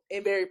difficult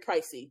and very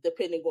pricey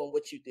depending on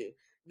what you do.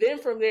 Then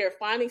from there,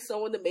 finding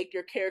someone to make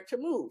your character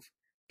move.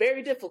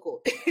 Very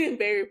difficult and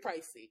very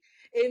pricey.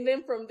 And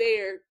then from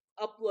there,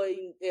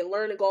 uploading and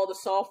learning all the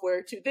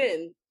software to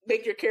then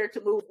make your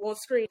character move on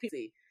screen.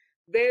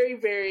 Very,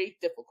 very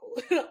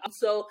difficult.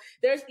 So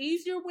there's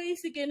easier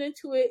ways to get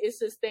into it. It's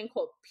this thing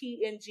called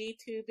PNG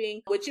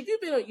tubing, which if you've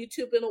been on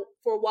YouTube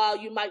for a while,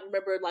 you might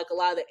remember a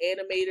lot of the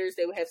animators,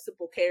 they would have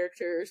simple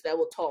characters that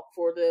will talk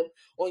for them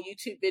on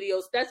YouTube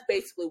videos. That's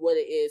basically what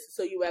it is.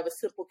 So you have a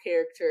simple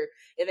character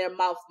and their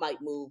mouth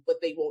might move, but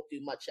they won't do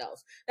much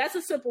else. That's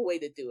a simple way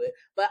to do it.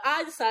 But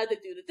I decided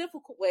to do the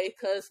difficult way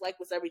because like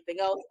with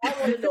everything else, I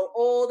want to know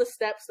all the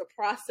steps, the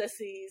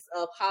processes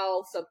of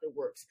how something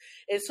works.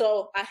 And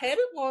so I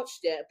haven't launched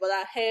yet, but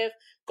I have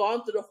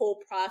gone through the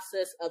whole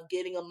process of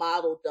getting a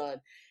model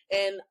done.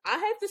 And I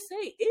have to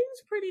say, it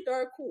is pretty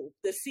darn cool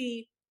to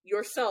see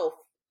yourself,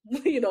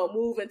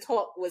 move and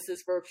talk with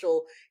this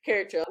virtual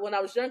character. When I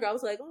was younger, I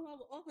was like, oh,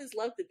 I've always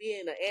loved to be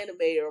in an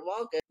anime or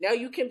manga. Now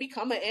you can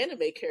become an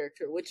anime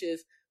character, which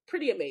is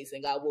pretty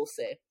amazing, I will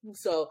say.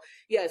 So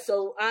yeah,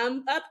 so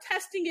I'm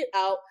testing it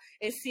out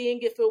and seeing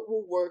if it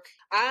will work.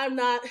 I'm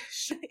not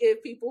sure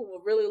if people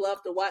would really love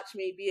to watch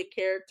me be a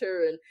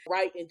character and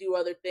write and do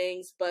other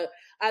things, but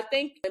I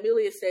think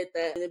Amelia said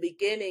that in the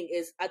beginning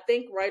is I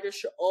think writers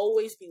should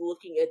always be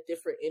looking at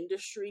different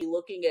industries,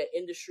 looking at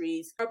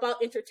industries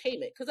about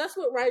entertainment, because that's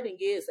what writing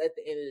is at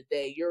the end of the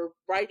day. You're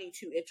writing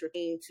to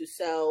entertain, to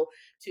sell,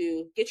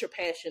 to get your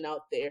passion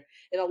out there.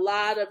 And a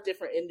lot of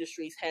different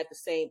industries have the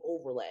same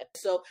overlap.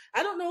 So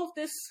I don't know if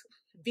this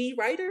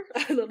writer,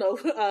 I don't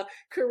know,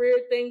 career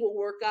thing will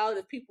work out,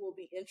 if people will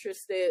be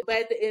interested. But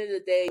at the end of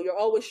the day, you're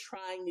always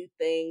trying new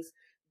things.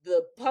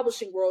 The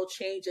publishing world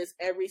changes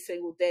every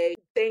single day.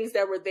 Things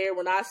that were there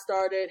when I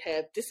started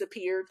have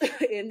disappeared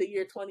in the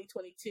year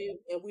 2022,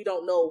 and we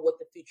don't know what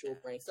the future will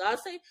bring. So I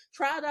say,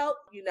 try it out.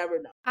 You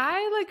never know.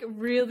 I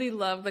really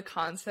love the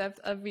concept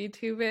of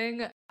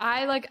VTubing.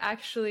 I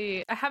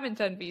haven't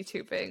done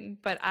VTubing,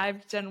 but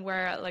I've done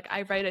where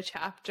I write a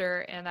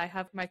chapter and I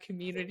have my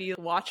community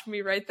watch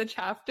me write the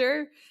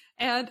chapter.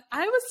 And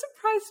I was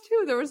surprised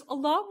too. There was a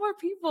lot more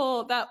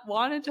people that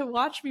wanted to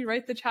watch me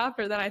write the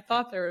chapter than I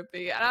thought there would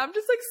be. And I'm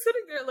just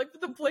sitting there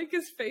with the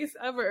blankest face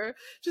ever,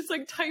 just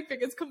typing.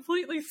 It's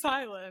completely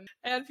silent.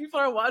 And people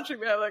are watching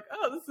me. I'm like,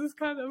 oh, this is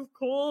kind of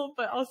cool,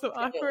 but also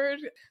awkward.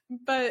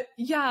 But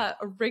yeah,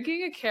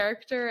 rigging a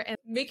character and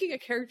making a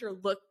character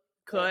look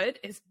good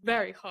is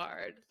very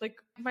hard.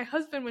 My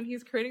husband, when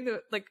he's creating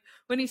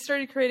when he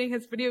started creating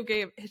his video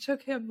game, it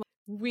took him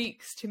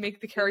weeks to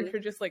make the character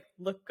just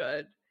look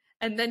good.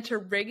 And then to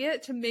rig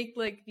it to make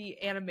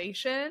the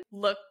animation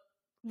look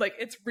like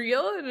it's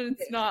real and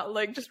it's not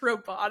just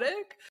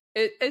robotic.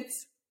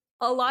 It's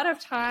a lot of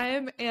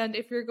time, and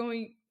if you're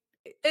going,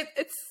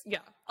 it's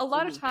a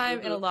lot of time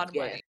and a lot of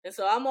money. And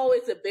so I'm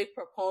always a big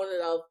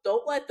proponent of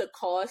don't let the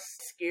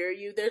cost scare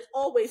you. There's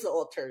always an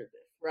alternative,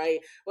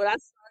 right? When I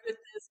started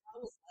this, I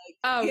was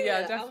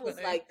definitely. I was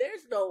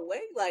there's no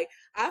way.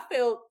 I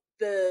felt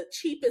the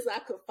cheapest I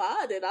could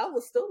find, and I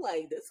was still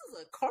this is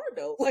a car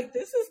note.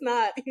 This is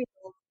not,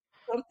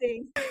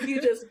 something you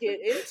just get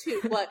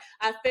into. But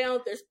I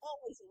found there's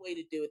always a way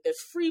to do it. There's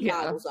free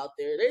models out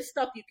there. There's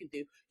stuff you can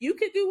do. You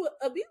can do what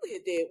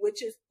Amelia did,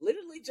 which is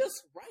literally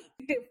just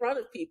write in front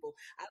of people.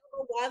 I don't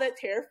know why that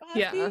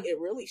terrifies me. It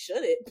really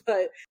shouldn't,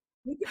 but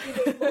you can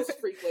do the most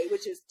free way,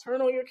 which is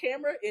turn on your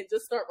camera and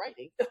just start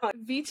writing.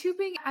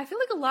 VTubing, I feel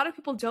a lot of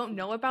people don't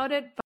know about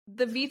it, but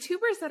the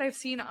VTubers that I've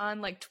seen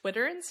on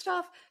Twitter and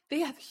stuff, they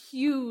have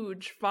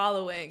huge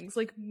followings.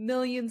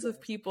 Millions of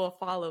people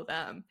follow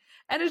them.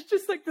 And it's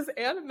just this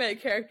anime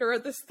character or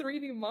this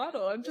 3D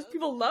model, and just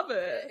people love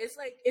it.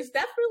 It's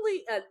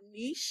definitely a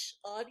niche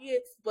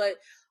audience, but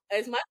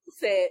as Michael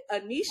said, a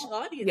niche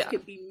audience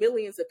can be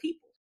millions of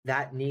people.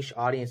 That niche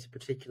audience in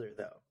particular,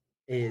 though,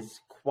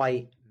 is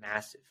quite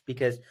massive,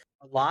 because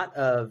a lot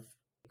of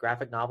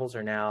graphic novels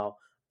are now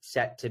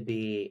set to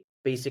be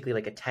basically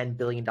a $10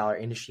 billion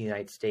industry in the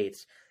United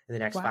States in the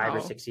next 5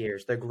 or 6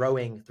 years. They're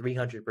growing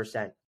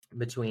 300%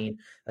 between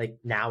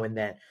now and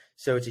then.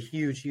 So it's a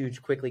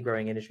huge, quickly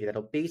growing industry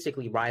that'll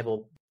basically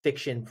rival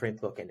fiction print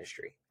book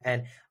industry.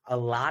 And a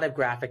lot of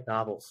graphic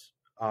novels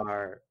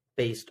are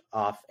based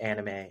off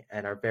anime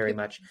and are very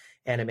much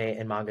anime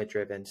and manga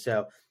driven.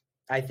 So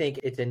I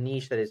think it's a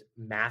niche that is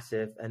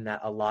massive and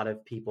that a lot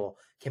of people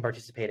can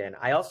participate in.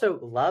 I also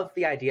love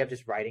the idea of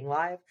just writing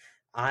live.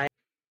 I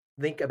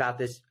think about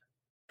this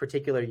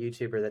particular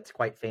YouTuber that's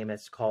quite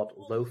famous called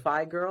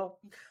Lo-Fi Girl.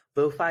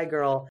 Lo-Fi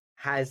Girl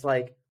has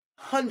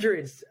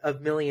hundreds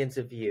of millions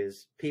of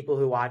views, people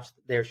who watch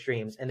their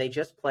streams, and they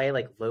just play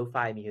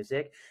lo-fi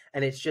music,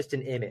 and it's just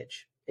an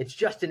image. It's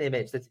just an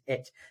image. That's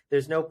it.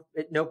 There's no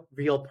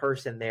real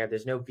person there.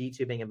 There's no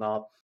VTubing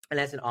involved. And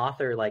as an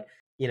author,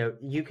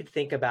 you could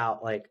think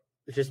about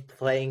just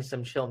playing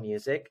some chill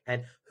music.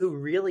 And who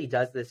really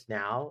does this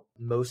now,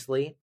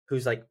 mostly,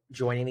 who's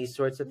joining these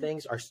sorts of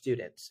things, are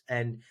students.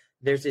 And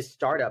there's this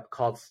startup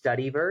called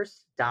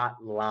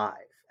Studyverse.live.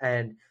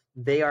 And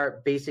they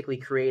are basically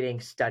creating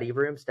study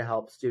rooms to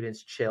help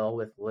students chill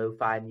with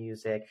lo-fi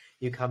music.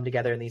 You come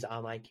together in these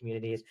online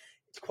communities.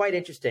 It's quite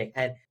interesting.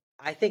 And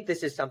I think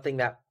this is something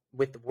that,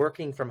 with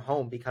working from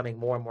home becoming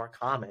more and more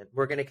common,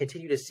 we're going to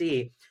continue to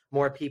see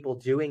more people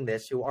doing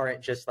this who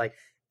aren't just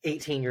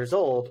 18 years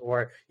old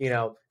or,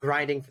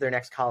 grinding for their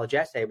next college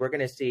essay. We're going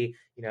to see,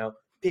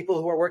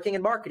 people who are working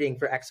in marketing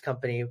for X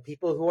company,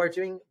 people who are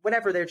doing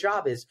whatever their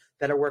job is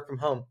that are work from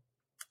home.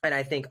 And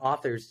I think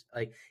authors,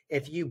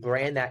 if you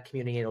brand that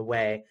community in a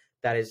way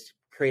that is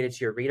created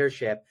to your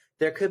readership,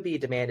 there could be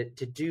demand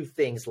to do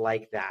things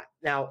like that.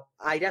 Now,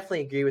 I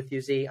definitely agree with you,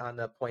 Z, on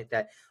the point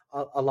that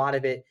a lot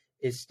of it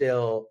is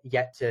still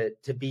yet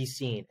to be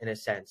seen in a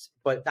sense.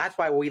 But that's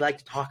why we like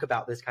to talk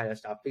about this kind of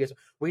stuff, because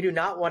we do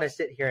not want to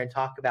sit here and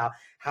talk about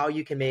how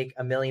you can make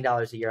 $1 million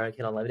a year on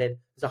Kindle Unlimited.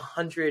 There's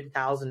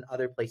 100,000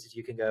 other places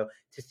you can go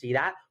to see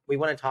that. We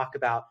want to talk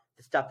about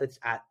the stuff that's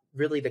at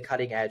really the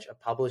cutting edge of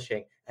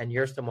publishing, and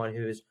you're someone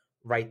who's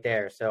right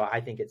there. So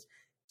I think it's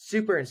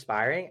super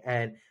inspiring,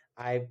 and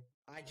I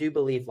do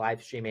believe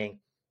live streaming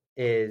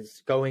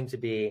is going to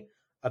be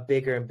a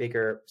bigger and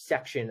bigger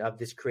section of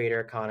this creator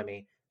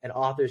economy, and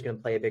authors going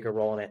to play a bigger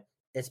role in it,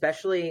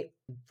 especially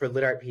for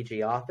lit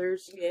RPG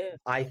authors. Yeah.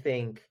 I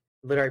think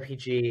lit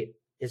RPG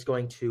is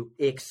going to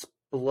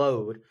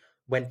explode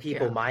when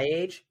people my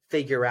age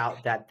figure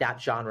out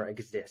that genre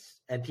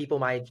exists, and people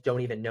my age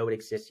don't even know it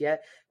exists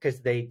yet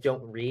because they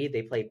don't read,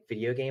 they play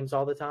video games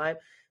all the time.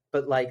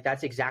 But like,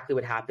 that's exactly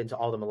what happened to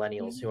all the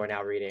millennials who are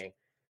now reading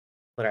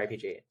lit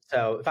RPG.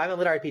 So if I'm a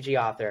lit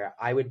RPG author,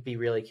 I would be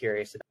really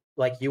curious about,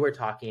 like you were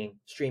talking,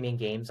 streaming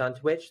games on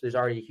Twitch. There's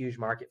already a huge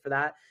market for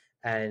that,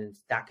 and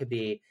that could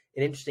be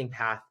an interesting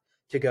path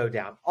to go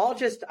down. All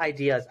just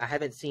ideas. I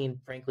haven't seen,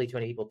 frankly, too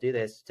many people do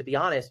this. To be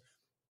honest,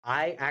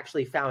 I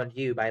actually found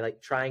you by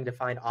like trying to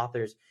find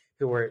authors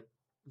who were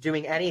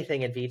doing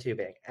anything in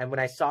VTubing. And when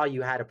I saw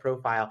you had a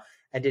profile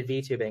and did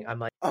VTubing, I'm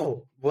like,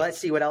 oh, well, let's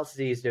see what else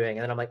he's doing.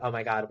 And then I'm like, oh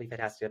my God, it'll be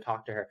fantastic to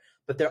talk to her.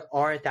 But there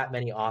aren't that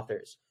many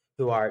authors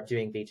who are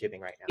doing VTubing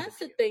right now. That's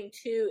the thing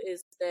too,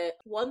 is that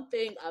one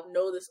thing I've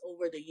noticed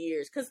over the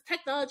years, because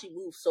technology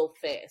moves so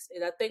fast,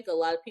 and I think a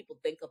lot of people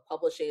think of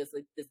publishing as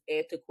like this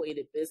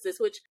antiquated business,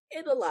 which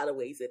in a lot of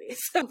ways it is,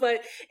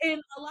 but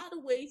in a lot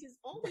of ways it's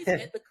always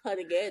at the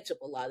cutting edge of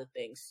a lot of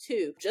things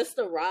too. Just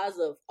the rise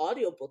of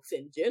audiobooks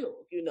in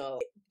general,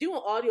 doing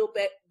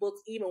audiobooks,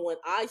 even when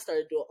I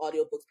started doing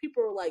audiobooks,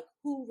 people were like,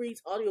 who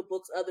reads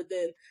audiobooks other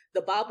than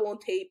the Bible on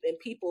tape and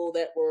people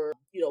that were,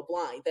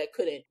 blind, that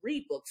couldn't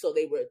read books, so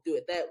they would do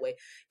it that way.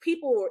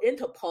 People were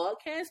into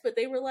podcasts, but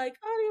they were like,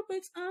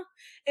 audiobooks,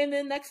 and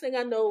then next thing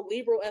I know,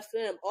 Libro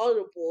FM,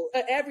 Audible,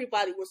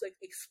 everybody was like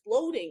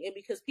exploding, and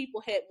because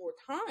people had more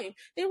time,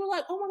 they were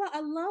like, oh my God,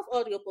 I love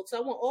audiobooks,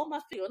 I want all my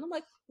video. And I'm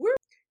like, we're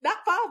not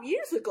 5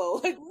 years ago,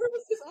 like, where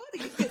was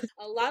this audience?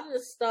 A lot of the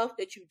stuff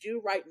that you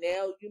do right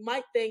now, you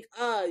might think,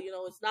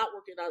 it's not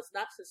working out, it's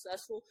not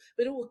successful,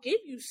 but it will give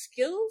you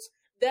skills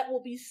that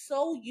will be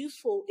so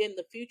useful in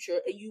the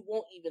future, and you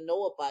won't even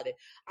know about it.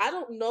 I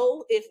don't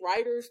know if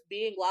writers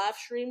being live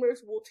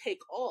streamers will take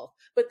off,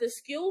 but the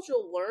skills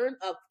you'll learn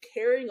of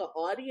carrying an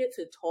audience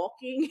and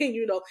talking and,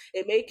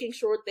 and making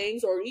sure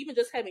things, or even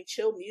just having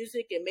chill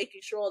music and making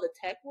sure all the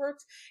tech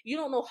works, you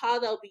don't know how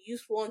that'll be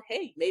useful. And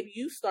hey, maybe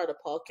you start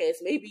a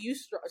podcast, maybe you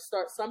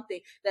start something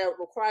that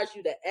requires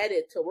you to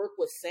edit, to work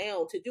with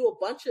sound, to do a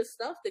bunch of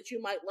stuff that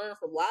you might learn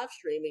from live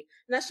streaming.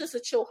 And that's just a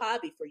chill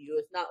hobby for you.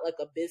 It's not like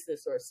a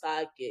business or a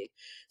side gig.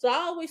 So I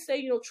always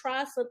say,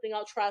 try something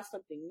out, try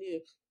something new.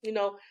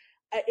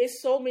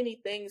 It's so many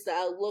things that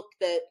I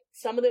looked at.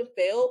 Some of them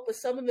failed, but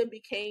some of them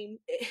became,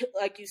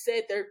 like you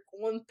said, they're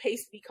on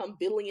pace to become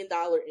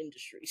billion-dollar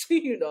industries,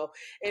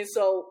 And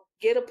so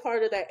get a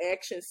part of that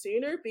action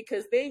sooner,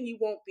 because then you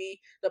won't be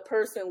the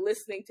person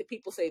listening to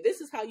people say, this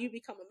is how you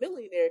become a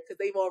millionaire, because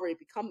they've already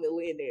become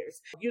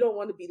millionaires. You don't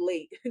want to be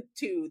late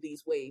to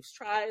these waves.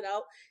 Try it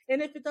out.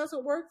 And if it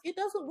doesn't work, it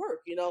doesn't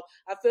work.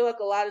 I feel like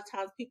a lot of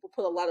times people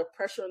put a lot of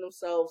pressure on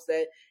themselves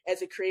that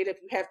as a creative,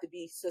 you have to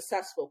be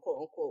successful,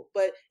 quote unquote.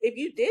 But if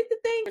you did the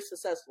thing, you're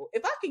successful.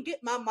 If I can get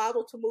my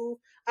model to move,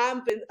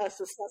 I've been a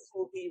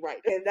successful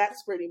writer. And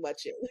that's pretty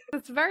much it.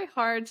 It's very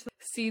hard to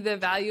see the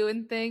value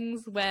in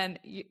things when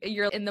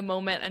you're in the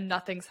moment and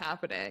nothing's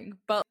happening.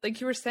 But like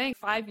you were saying,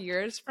 5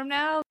 years from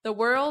now, the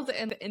world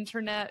and the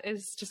internet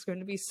is just going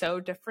to be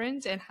so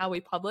different, and how we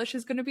publish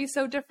is going to be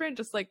so different,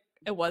 just like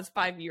it was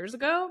 5 years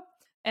ago.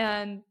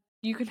 And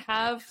you can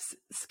have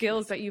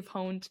skills that you've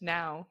honed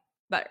now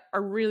that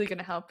are really going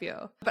to help you.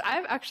 But I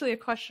have actually a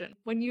question.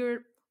 When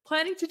you're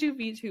planning to do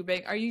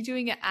VTubing, are you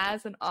doing it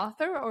as an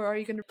author, or are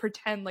you going to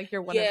pretend like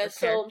you're one of the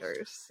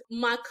characters?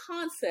 My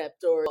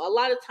concept, or a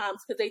lot of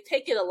times, because they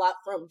take it a lot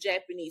from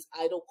Japanese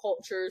idol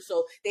culture,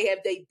 so they have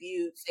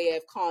debuts, they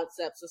have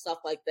concepts and stuff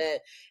like that.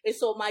 And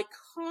so my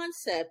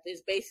concept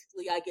is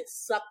basically I get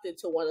sucked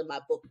into one of my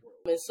book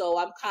rooms. And so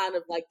I'm kind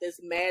of like this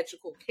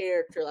magical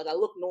character. Like, I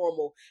look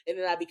normal, and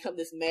then I become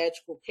this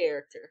magical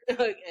character.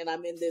 And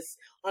I'm in this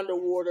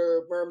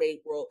underwater mermaid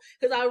world.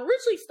 Because I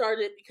originally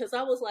started because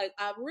I was like,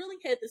 I really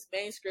had this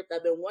manuscript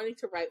I've been wanting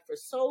to write for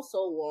so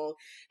long,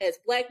 as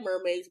Black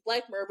Mermaids.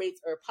 Black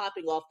Mermaids are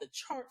popping off the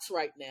charts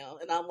right now.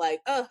 And I'm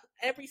like,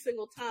 every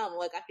single time,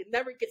 like, I can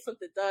never get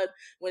something done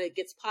when it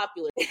gets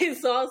popular. And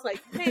so I was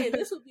like, man,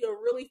 this would be a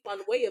really fun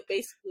way of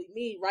basically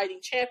me writing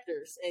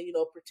chapters and,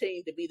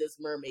 pretending to be this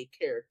mermaid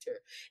character.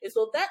 And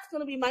so that's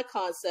going to be my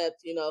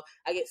concept.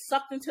 I get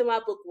sucked into my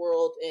book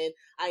world, and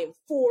I am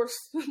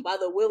forced by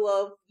the will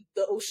of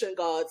the ocean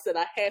gods that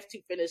I have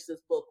to finish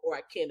this book or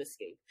I can't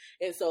escape.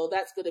 And so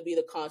that's going to be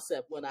the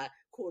concept when I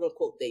quote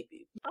unquote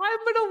debut. I'm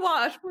gonna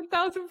watch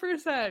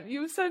 1000%.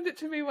 You send it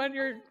to me when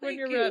you're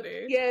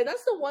ready. Yeah,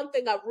 that's the one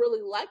thing I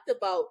really liked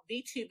about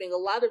VTubing. A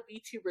lot of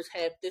VTubers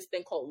have this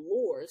thing called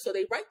lore. So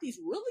they write these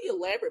really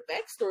elaborate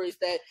backstories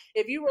that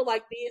if you were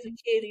like me as a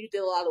kid and you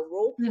did a lot of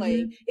role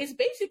playing, it's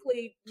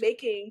basically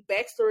making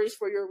backstories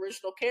for your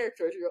original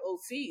characters, your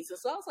OCs. And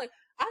so I was like,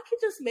 I could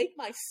just make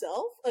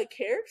myself a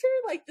character?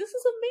 Like, this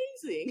is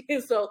amazing.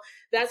 And so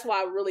that's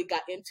why I really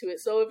got into it.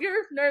 So if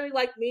you're nerdy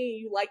like me,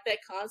 you like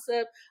that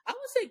concept, I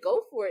would say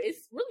go for it.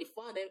 It's really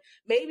fun. And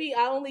maybe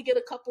I only get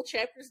a couple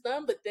chapters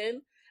done, but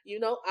then, you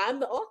know,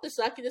 I'm the author,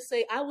 so I can just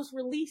say I was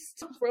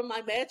released from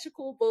my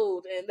magical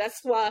abode. And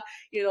that's why,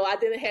 you know, I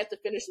didn't have to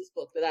finish this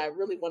book that I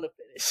really want to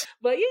finish.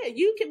 But yeah,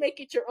 you can make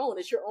it your own.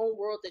 It's your own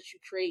world that you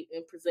create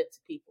and present to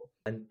people.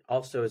 And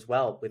also as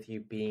well, with you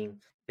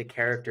being the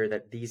character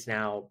that these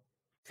now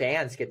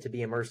fans get to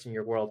be immersed in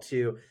your world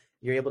too,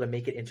 you're able to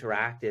make it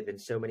interactive in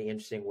so many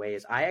interesting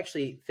ways. I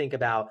actually think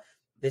about,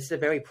 this is a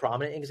very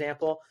prominent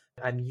example.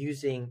 I'm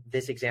using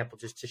this example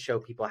just to show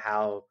people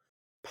how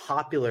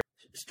popular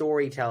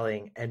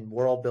storytelling and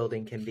world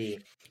building can be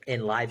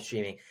in live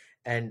streaming.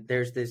 And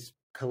there's this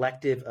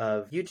collective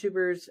of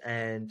YouTubers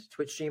and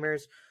Twitch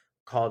streamers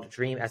called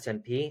Dream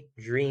SMP.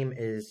 Dream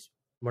is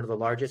one of the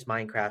largest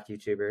Minecraft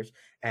YouTubers,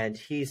 and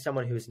he's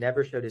someone who's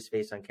never showed his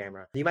face on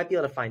camera. You might be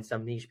able to find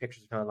some niche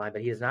pictures of him online,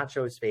 but he does not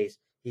show his face.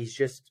 He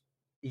just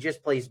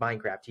plays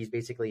Minecraft. He's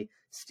basically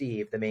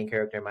Steve, the main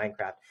character in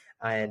Minecraft,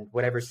 and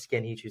whatever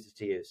skin he chooses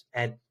to use.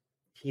 And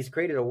he's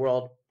created a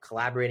world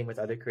collaborating with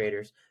other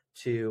creators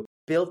to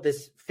build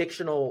this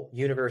fictional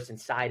universe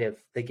inside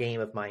of the game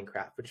of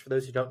Minecraft, which for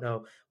those who don't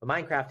know what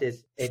Minecraft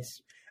is,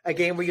 it's a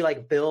game where you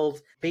like build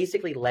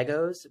basically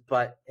Legos,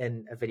 but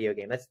in a video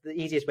game. That's the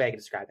easiest way I can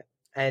describe it.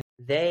 And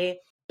they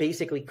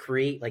basically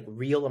create like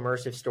real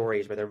immersive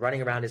stories where they're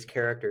running around as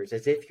characters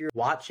as if you're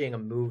watching a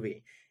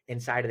movie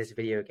inside of this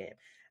video game.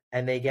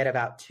 And they get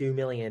about 2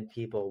 million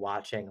people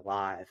watching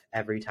live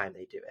every time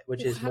they do it,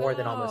 which is more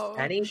than almost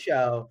any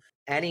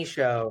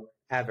show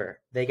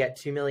ever. They get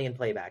 2 million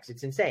playbacks.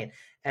 It's insane.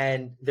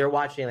 And they're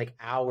watching like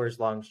hours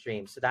long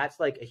streams. So that's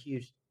like a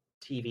huge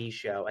TV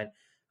show. And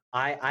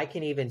I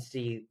can even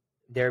see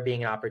there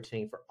being an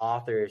opportunity for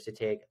authors to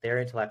take their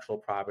intellectual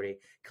property,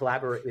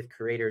 collaborate with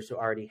creators who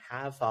already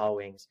have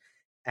followings,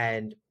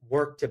 and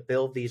work to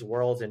build these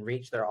worlds and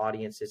reach their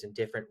audiences in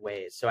different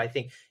ways. So I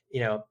think, you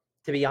know,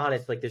 to be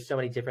honest, like there's so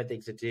many different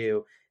things to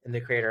do in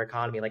the creator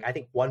economy. Like I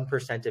think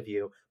 1% of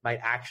you might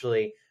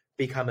actually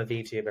become a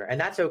VTuber, and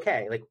that's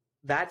okay. Like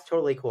that's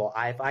totally cool.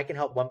 If I can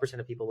help 1%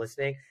 of people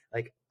listening,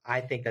 like I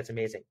think that's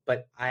amazing.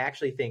 But I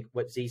actually think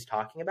what Z's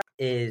talking about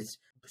is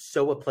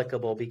so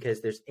applicable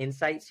because there's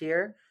insights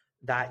here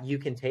that you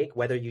can take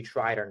whether you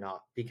try it or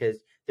not,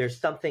 because there's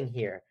something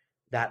here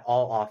that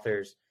all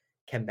authors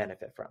can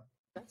benefit from.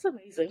 That's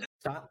amazing.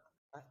 So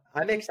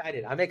I'm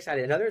excited.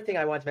 Another thing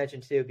I want to mention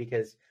too,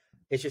 because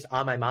it's just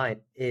on my mind,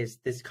 is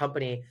this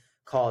company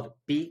called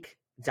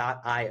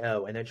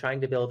Beak.io, and they're trying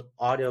to build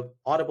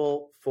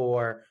Audible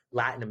for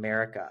Latin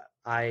America.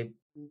 I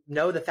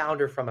know the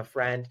founder from a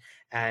friend,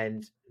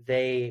 and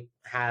they're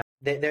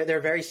a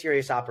very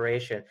serious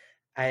operation.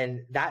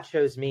 And that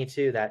shows me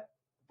too that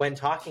when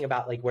talking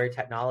about like where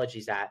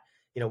technology's at,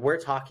 you know, we're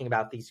talking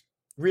about these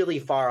really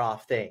far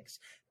off things,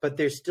 but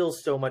there's still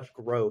so much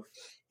growth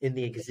in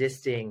the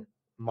existing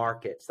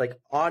markets. Like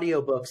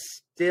audiobooks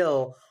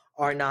still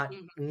are not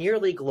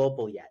nearly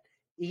global yet.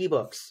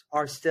 Ebooks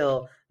are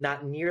still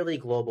not nearly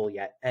global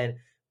yet. And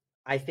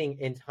I think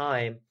in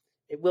time,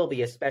 it will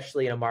be,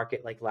 especially in a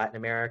market like Latin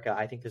America.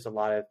 I think there's a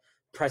lot of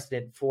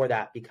precedent for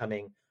that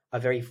becoming a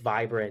very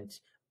vibrant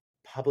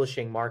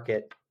publishing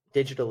market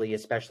digitally,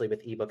 especially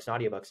with ebooks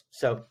and audiobooks.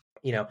 So,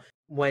 you know,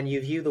 when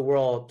you view the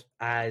world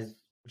as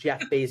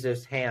Jeff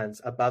Bezos' hands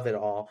above it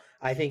all,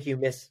 I think you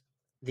miss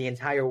the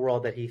entire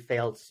world that he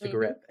failed to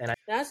grip. And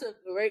that's a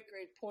great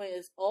point.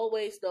 As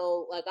always,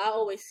 though, like I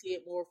always see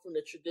it more from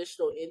the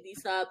traditional indie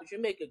side, but you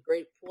make a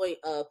great point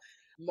of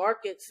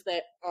markets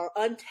that are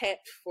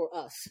untapped for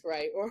us,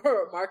 right?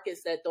 Or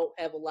markets that don't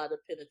have a lot of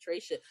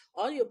penetration.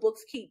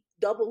 Audiobooks keep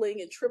doubling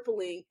and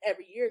tripling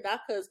every year,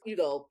 not because, you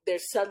know,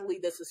 there's suddenly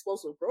this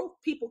explosive growth.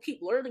 People keep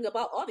learning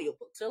about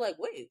audiobooks. They're like,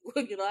 wait,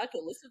 you know, I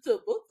can listen to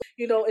a book,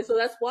 you know, and so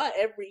that's why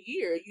every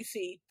year you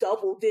see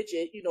double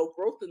digit, you know,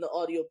 growth in the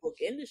audiobook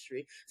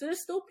industry. So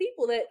there's still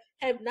people that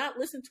have not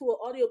listened to an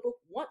audiobook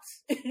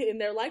once in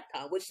their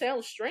lifetime, which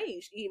sounds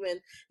strange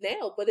even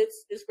now, but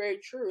it's very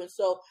true. And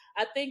so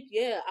I think,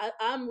 yeah,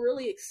 I'm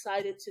really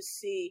excited to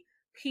see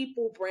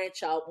people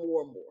branch out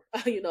more and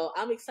more. You know,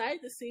 I'm excited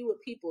to see what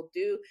people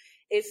do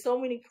it's so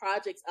many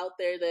projects out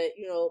there that,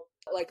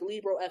 like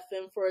Libro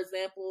FM, for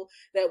example,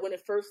 that when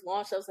it first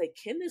launched, I was like,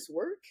 can this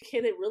work?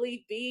 Can it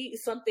really be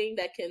something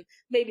that can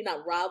maybe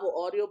not rival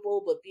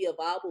Audible, but be a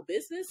viable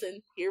business?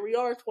 And here we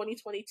are,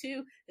 2022,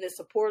 and it's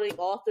supporting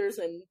authors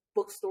and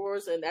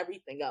bookstores and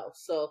everything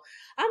else. So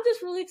I'm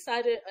just really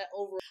excited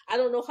over. I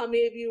don't know how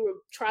many of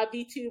you try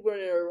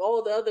VTuber or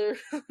all the other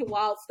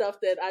wild stuff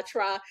that I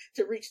try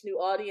to reach new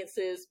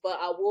audiences, but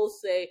I will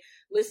say,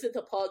 listen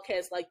to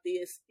podcasts like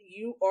this.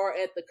 You are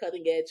at the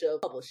cutting edge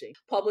of publishing.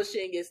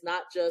 Publishing is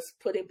not just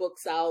putting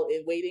books out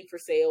and waiting for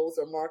sales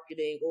or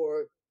marketing,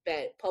 or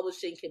that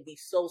publishing can be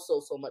so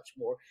much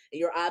more. And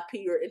your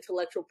IP, your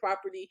intellectual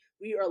property,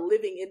 we are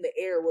living in the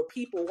era where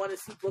people want to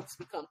see books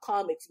become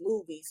comics,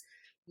 movies,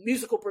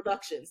 musical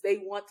productions. They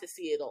want to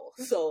see it all.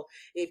 So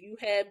if you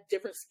have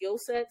different skill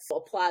sets,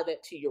 apply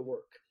that to your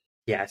work.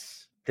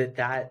 Yes,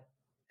 that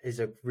is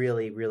a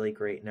really, really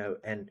great note.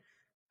 And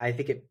I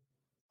think it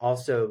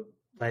also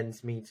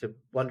lends me to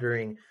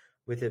wondering,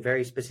 with a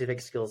very specific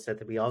skill set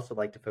that we also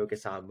like to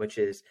focus on, which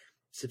is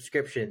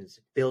subscriptions,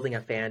 building a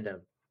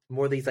fandom,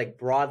 more of these like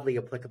broadly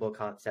applicable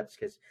concepts,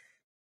 because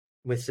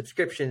with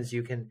subscriptions,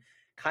 you can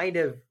kind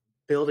of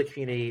build a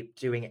community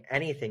doing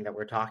anything that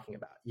we're talking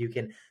about. You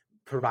can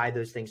provide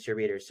those things to your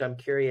readers. So I'm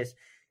curious,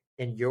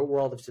 in your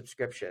world of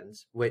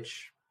subscriptions,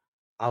 which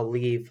I'll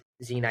leave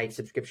Z-Knight's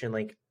subscription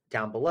link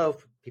down below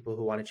for people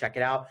who want to check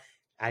it out.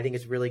 I think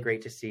it's really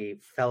great to see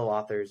fellow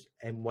authors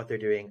and what they're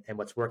doing and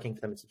what's working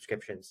for them in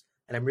subscriptions.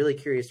 And I'm really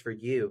curious for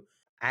you,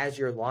 as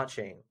you're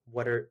launching,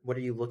 what are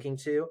you looking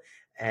to,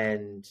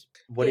 and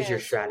what is your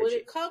strategy? So when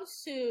it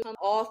comes to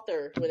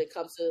author, when it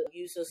comes to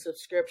using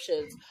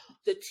subscriptions,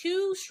 the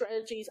two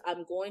strategies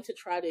I'm going to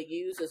try to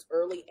use is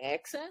early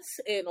access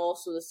and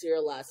also the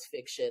serialized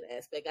fiction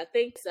aspect. I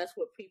think that's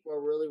what people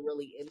are really,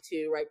 really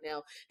into right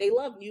now. They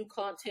love new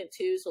content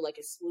too, so like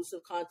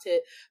exclusive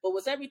content. But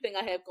with everything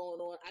I have going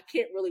on, I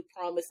can't really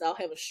promise I'll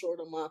have a short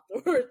a month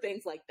or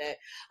things like that.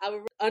 I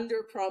would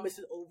under promise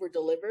and over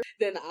deliver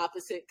than the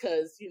opposite,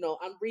 because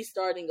I'm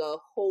restarting a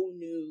whole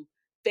new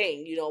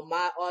thing.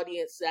 My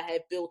audience that I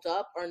have built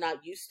up are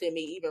not used to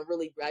me even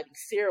really writing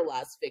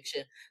serialized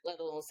fiction, let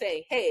alone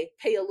saying, hey,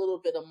 pay a little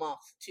bit a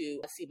month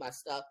to see my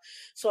stuff.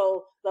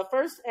 So the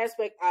first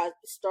aspect I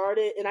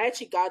started, and I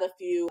actually got a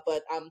few,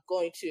 but I'm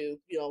going to,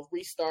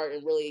 restart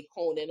and really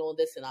hone in on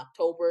this in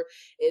October,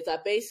 is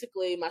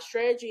my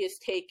strategy is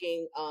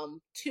taking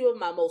two of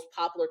my most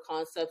popular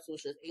concepts,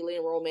 which is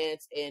alien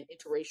romance and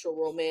interracial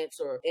romance,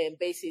 and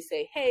basically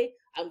say, hey,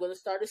 I'm going to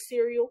start a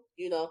serial.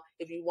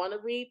 If you want to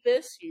read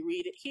this, you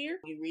read it here.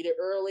 You read it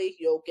early.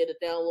 You'll get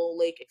a download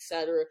link,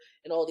 etc.,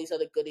 and all these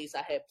other goodies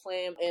I have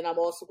planned. And I'm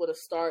also going to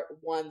start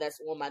one that's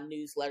on my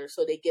newsletter,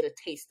 so they get a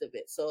taste of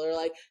it. So they're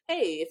like,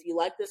 hey, if you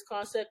like this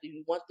concept, if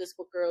you want this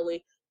book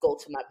early, go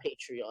to my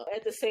Patreon.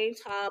 At the same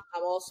time,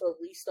 I'm also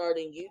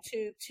restarting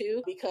YouTube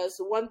too, because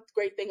the one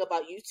great thing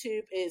about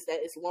YouTube is that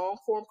it's long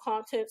form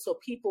content, so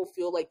people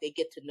feel like they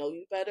get to know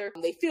you better.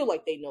 They feel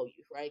like they know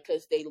you, right?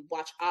 Because they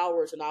watch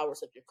hours and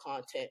hours of your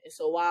content. And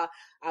so while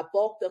I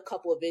bulked a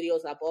couple of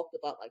videos, I bulked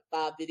about like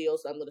 5 videos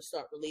I'm going to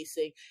start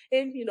releasing.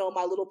 And,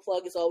 my little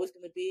plug is always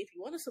going to be, if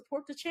you want to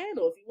support the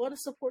channel, if you want to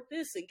support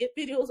this and get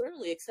videos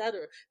early,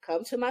 etc.,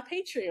 come to my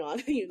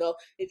Patreon.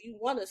 If you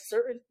want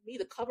me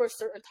to cover a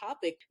certain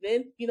topic,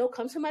 then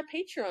come to my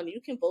Patreon.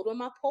 You can vote on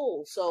my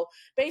poll. So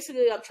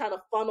basically, I'm trying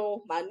to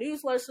funnel my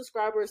newsletter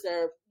subscribers that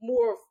are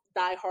more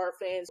diehard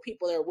fans,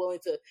 people that are willing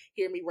to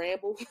hear me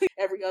ramble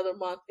every other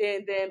month,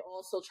 and then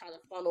also trying to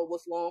funnel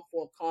with long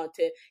form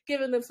content,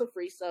 giving them some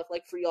free stuff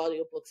like free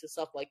audiobooks and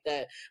stuff like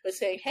that. But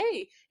saying,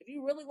 hey, if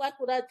you really like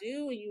what I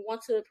do and you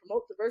want to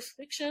promote diverse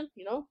fiction,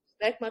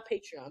 back my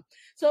Patreon.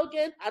 So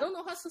again, I don't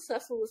know how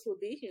successful this will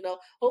be.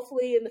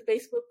 Hopefully in the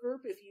Facebook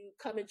group, if you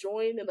come and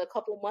join in a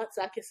couple of months,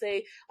 I can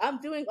say I'm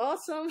doing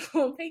awesome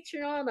on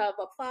Patreon. I've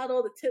applied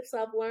all the tips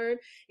I've learned,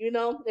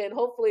 and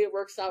hopefully it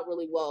works out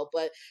really well.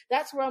 But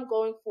that's where I'm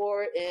going for.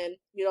 And,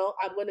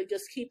 I'm going to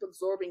just keep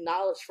absorbing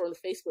knowledge from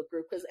the Facebook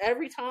group, because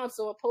every time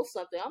someone posts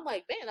something, I'm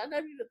like, man, I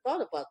never even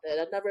thought about that.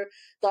 I never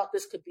thought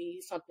this could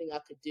be something I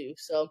could do.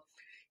 So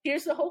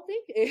here's the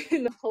hoping,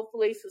 and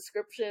hopefully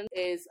subscription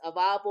is a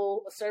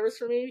viable service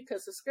for me,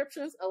 because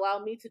subscriptions allow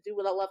me to do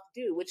what I love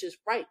to do, which is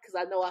write, because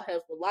I know I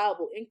have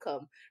reliable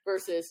income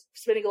versus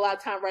spending a lot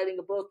of time writing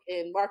a book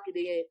and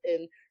marketing it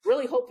and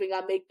really hoping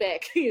I make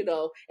back,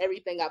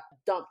 everything I've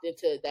dumped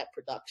into that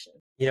production.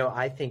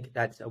 I think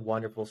that's a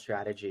wonderful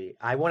strategy.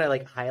 I want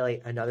to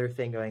highlight another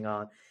thing going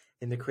on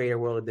in the creator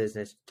world of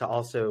business to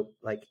also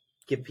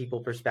give people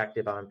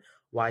perspective on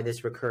why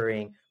this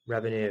recurring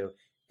revenue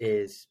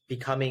is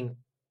becoming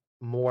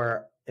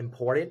more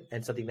important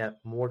and something that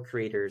more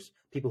creators,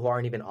 people who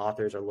aren't even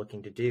authors, are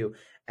looking to do.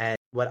 And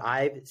what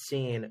I've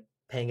seen,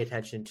 paying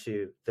attention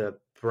to the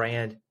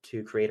brand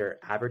to creator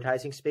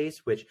advertising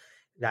space, which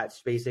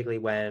that's basically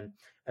when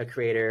a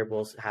creator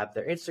will have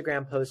their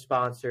Instagram post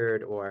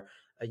sponsored or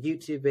a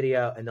YouTube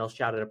video, and they'll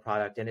shout at a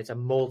product, and it's a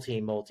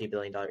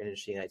multi-billion dollar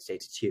industry in the United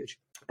States. It's huge.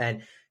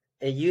 And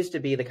it used to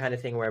be the kind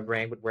of thing where a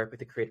brand would work with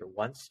the creator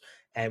once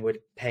and would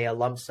pay a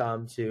lump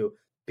sum to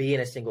be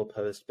in a single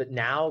post. But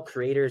now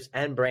creators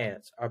and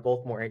brands are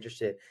both more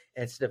interested,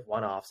 instead of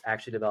one-offs,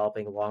 actually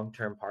developing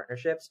long-term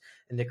partnerships.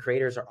 And the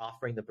creators are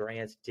offering the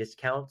brands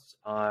discounts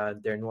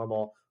on their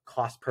normal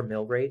cost per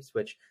mil rates,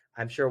 which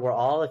I'm sure we're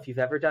all, if you've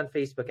ever done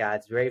Facebook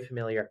ads, very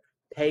familiar,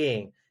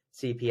 paying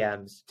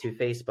CPMs to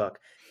Facebook.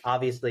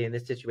 Obviously, in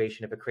this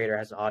situation, if a creator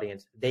has an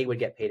audience, they would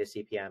get paid a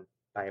CPM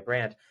by a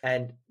brand.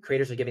 And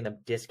creators are giving them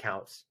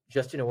discounts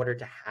just in order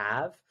to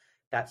have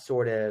that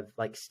sort of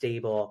like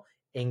stable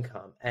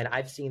income. And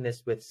I've seen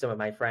this with some of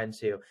my friends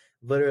who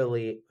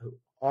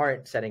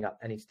aren't setting up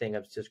anything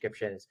of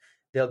subscriptions.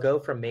 They'll go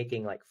from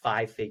making like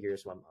 5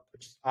 figures one month,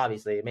 which is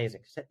obviously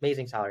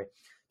amazing salary,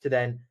 to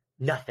then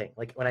nothing.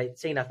 Like when I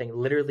say nothing,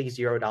 literally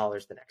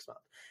 $0 the next month.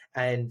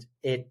 And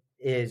it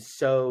is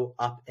so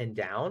up and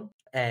down.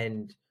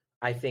 And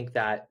I think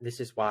that this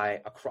is why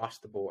across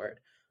the board,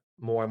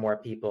 more and more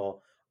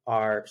people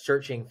are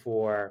searching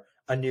for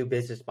a new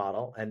business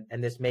model,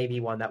 and this may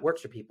be one that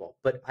works for people.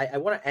 But I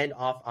want to end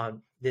off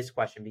on this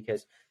question,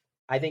 because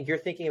I think you're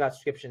thinking about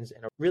subscriptions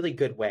in a really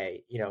good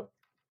way. You know,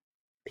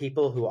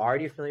 people who are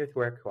already familiar with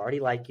work, who already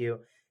like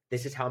you,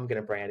 this is how I'm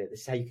going to brand it.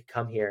 This is how you could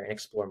come here and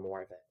explore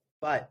more of it.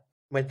 But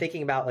when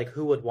thinking about like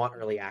who would want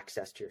early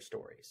access to your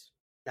stories,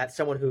 that's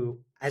someone who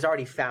has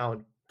already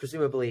found,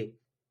 presumably,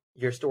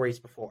 your stories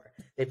before.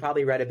 They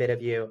probably read a bit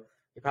of you.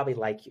 They probably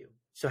like you.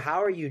 So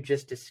how are you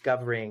just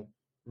discovering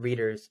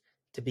readers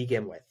to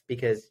begin with?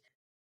 Because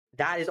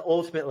that is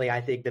ultimately,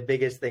 I think, the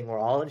biggest thing we're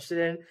all interested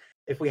in.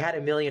 If we had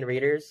 1 million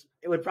readers,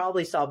 it would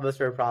probably solve most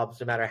of our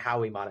problems, no matter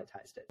how we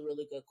monetized it.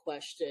 Really good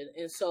question.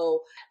 And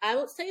so I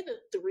would say the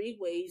 3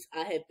 ways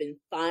I have been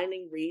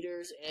finding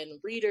readers, and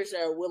readers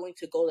that are willing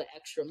to go the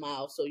extra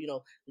mile. So,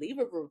 leave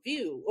a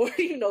review or,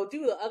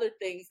 do the other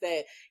things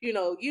that,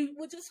 you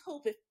would just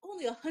hope if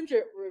only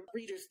 100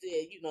 readers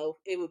did,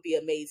 it would be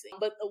amazing.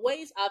 But the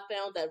ways I've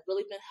found that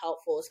really been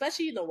helpful,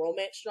 especially in the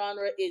romance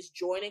genre, is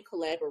joining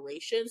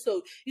collaboration.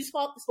 So you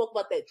spoke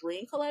about that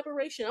dream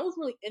collaboration. That was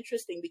really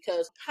interesting,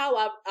 because how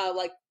I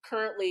like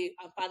currently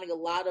I'm finding a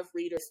lot of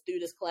readers through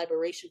this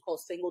collaboration called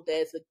Single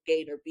Dads of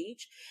Gaynor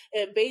Beach.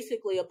 And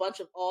basically a bunch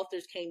of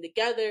authors came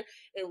together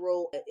and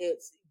wrote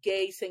it's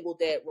gay single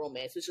dad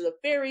romance, which is a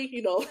very,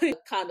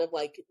 kind of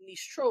like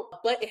niche trope,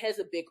 but it has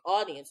a big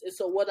audience. And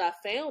so what I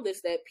found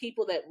is that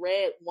people that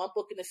read one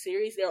book in the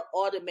series, they're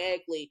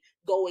automatically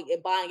going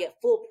and buying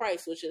at full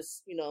price, which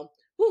is,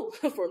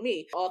 for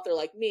me, author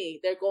like me,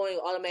 they're going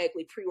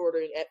automatically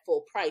pre-ordering at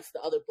full price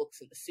the other books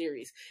in the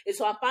series. And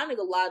so I'm finding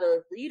a lot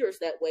of readers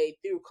that way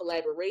through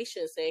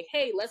collaboration, saying,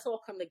 hey, let's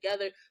all come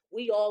together.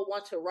 We all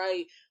want to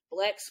write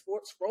Black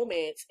sports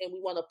romance, and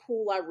we want to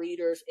pool our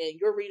readers, and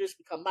your readers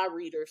become my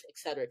readers, et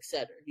cetera, et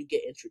cetera. You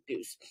get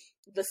introduced.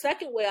 The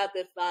second way I've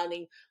been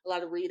finding a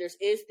lot of readers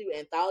is through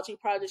anthology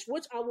projects,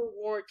 which I will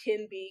warn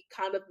can be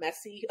kind of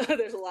messy.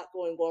 There's a lot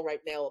going on right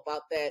now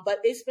about that, but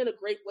it's been a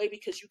great way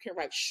because you can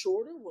write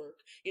shorter work.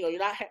 You're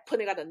not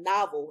putting out a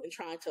novel and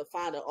trying to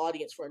find an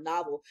audience for a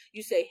novel.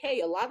 You say, hey,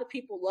 a lot of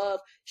people love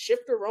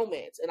shifter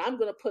romance, and I'm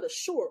going to put a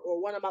short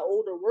or one of my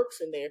older works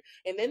in there.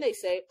 And then they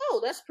say,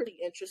 oh, that's pretty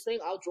interesting.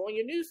 I'll join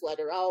your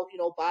newsletter. I'll,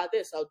 buy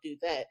this. I'll do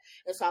that.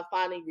 And so I'm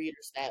finding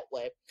readers that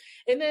way.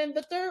 And then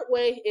the third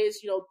way is,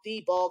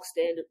 the bog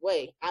standard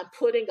way. I'm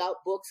putting out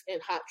books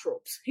and hot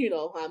tropes.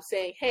 I'm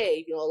saying,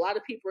 hey, a lot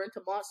of people are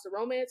into monster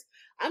romance.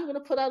 I'm going to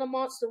put out a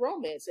monster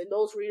romance. And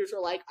those readers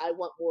are like, I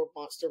want more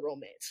monster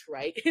romance,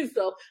 right? And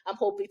so I'm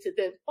hoping to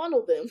then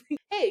funnel them.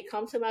 Hey,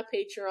 come to my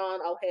Patreon.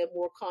 I'll have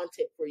more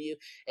content for you,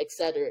 et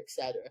cetera, et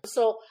cetera.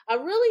 So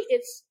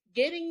it's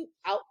getting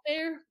out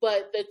there,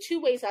 but the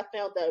 2 ways I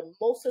found that are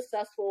most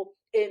successful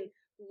in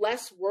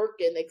less work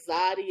and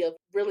anxiety of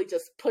really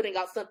just putting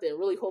out something and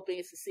really hoping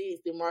it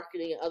succeeds through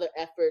marketing and other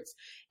efforts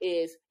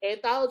is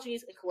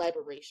anthologies and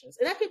collaborations.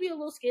 And that could be a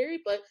little scary,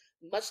 but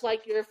much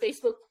like your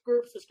Facebook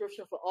group,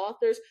 Subscription for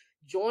Authors,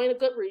 join a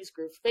Goodreads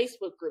groups,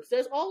 Facebook groups.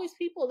 There's always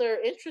people that are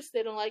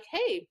interested in like,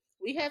 hey,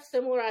 we have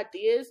similar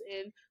ideas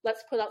and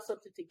let's put out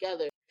something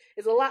together.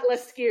 It's a lot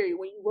less scary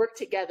when you work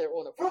together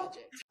on a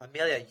project.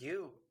 Amelia,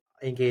 you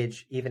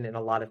engage even in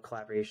a lot of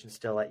collaboration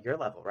still at your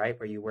level, right?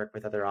 Where you work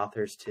with other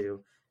authors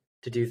to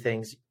do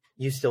things.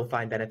 You still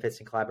find benefits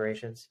in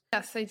collaborations?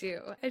 Yes, I do.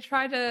 I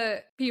try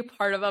to be a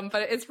part of them,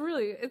 but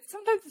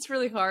sometimes it's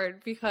really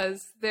hard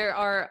because there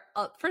are,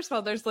 first of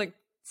all, there's like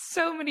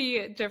so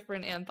many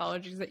different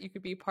anthologies that you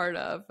could be part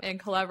of and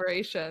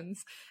collaborations.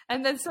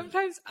 And then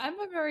sometimes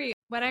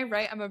when I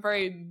write, I'm a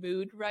very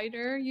mood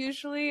writer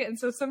usually. And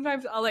so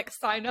sometimes I'll like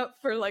sign up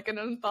for like an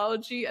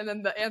anthology and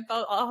then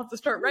I'll have to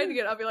start writing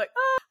it. I'll be like,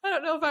 I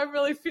don't know if I'm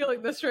really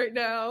feeling this right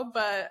now.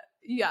 But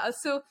yeah,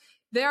 so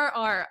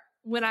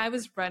when I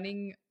was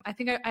running, I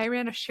think I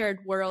ran a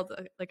shared world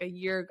like a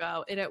year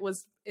ago, and it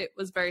was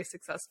very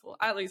successful,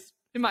 at least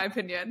in my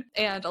opinion.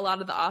 And a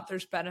lot of the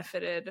authors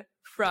benefited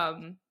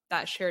from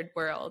that shared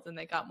world, and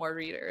they got more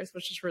readers,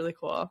 which is really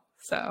cool.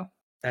 So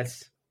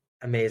that's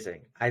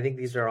amazing. I think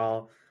these are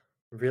all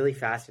really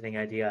fascinating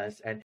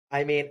ideas. And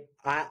I mean,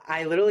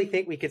 I literally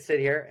think we could sit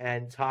here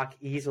and talk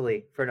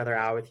easily for another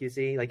hour with you,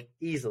 Z, like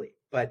easily.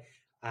 But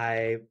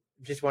I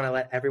just want to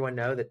let everyone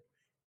know that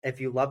if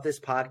you love this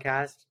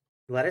podcast,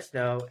 let us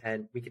know,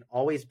 and we can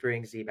always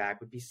bring Z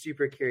back. We'd be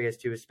super curious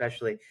to,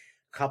 especially a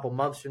couple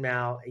months from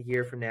now, a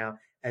year from now,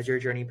 as your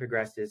journey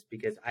progresses,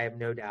 because I have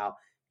no doubt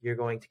you're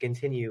going to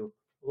continue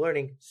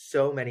learning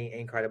so many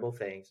incredible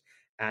things.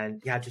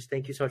 And yeah, just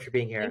thank you so much for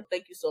being here.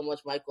 Thank you so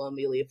much, Michael and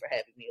Amelia, for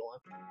having me on.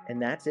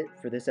 And that's it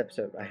for this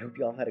episode. I hope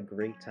you all had a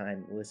great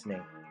time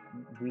listening.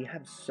 We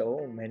have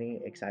so many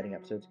exciting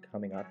episodes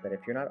coming up that if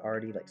you're not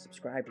already like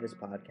subscribed to this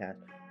podcast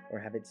or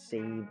have it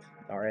saved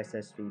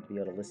RSS feed to be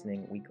able to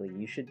listen weekly,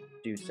 you should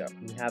do so.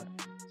 We have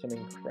some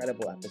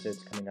incredible episodes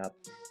coming up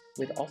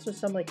with also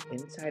some like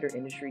insider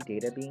industry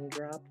data being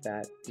dropped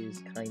that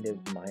is kind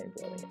of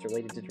mind-blowing. It's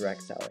related to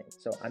direct selling.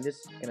 So I'm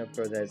just going to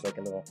throw that as like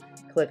a little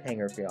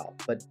cliffhanger for y'all.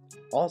 But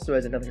also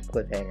as another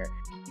cliffhanger,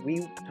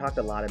 we talked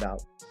a lot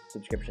about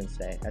subscriptions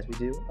today, as we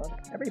do on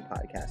every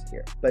podcast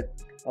here. But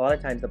a lot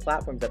of times the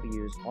platforms that we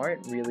use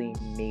aren't really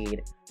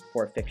made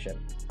for fiction.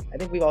 I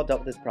think we've all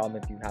dealt with this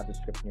problem if you have a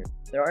subscription here.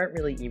 There aren't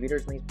really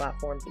e-readers on these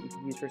platforms that you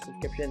can use for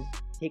subscriptions.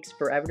 It takes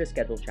forever to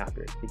schedule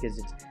chapters because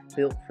it's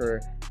built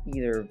for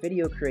either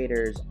video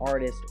creators,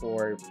 artists,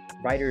 or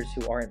writers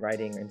who aren't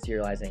writing and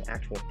serializing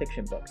actual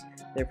fiction books.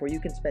 Therefore, you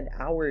can spend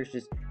hours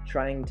just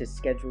trying to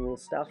schedule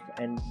stuff,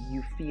 and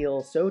you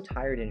feel so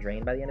tired and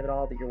drained by the end of it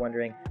all that you're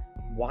wondering,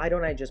 why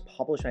don't I just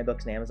publish my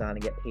books on Amazon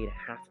and get paid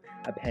half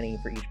a penny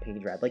for each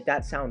page read? Like,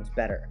 that sounds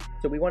better.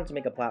 So we wanted to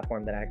make a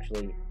platform that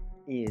actually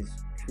is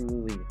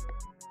truly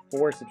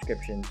for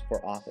subscriptions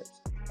for authors.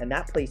 And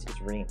that place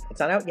is Ream. It's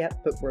not out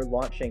yet, but we're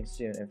launching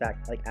soon. In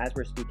fact, like as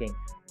we're speaking,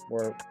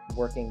 we're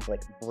working to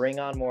like bring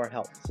on more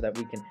help so that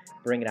we can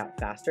bring it out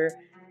faster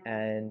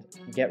and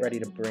get ready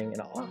to bring an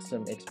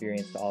awesome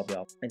experience to all of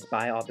y'all. It's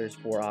by authors,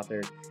 for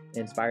authors,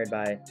 inspired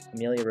by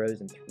Amelia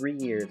Rose in 3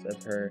 years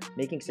of her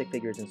making six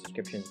figures in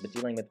subscriptions, but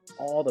dealing with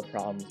all the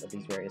problems of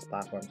these various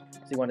platforms.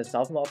 So we want to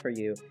solve them all for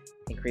you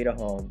and create a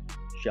home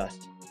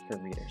just for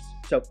readers.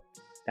 So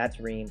that's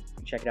Ream.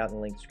 Check it out in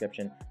the link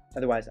description.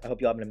 Otherwise, I hope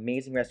you all have an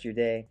amazing rest of your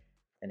day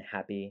and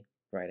happy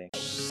writing.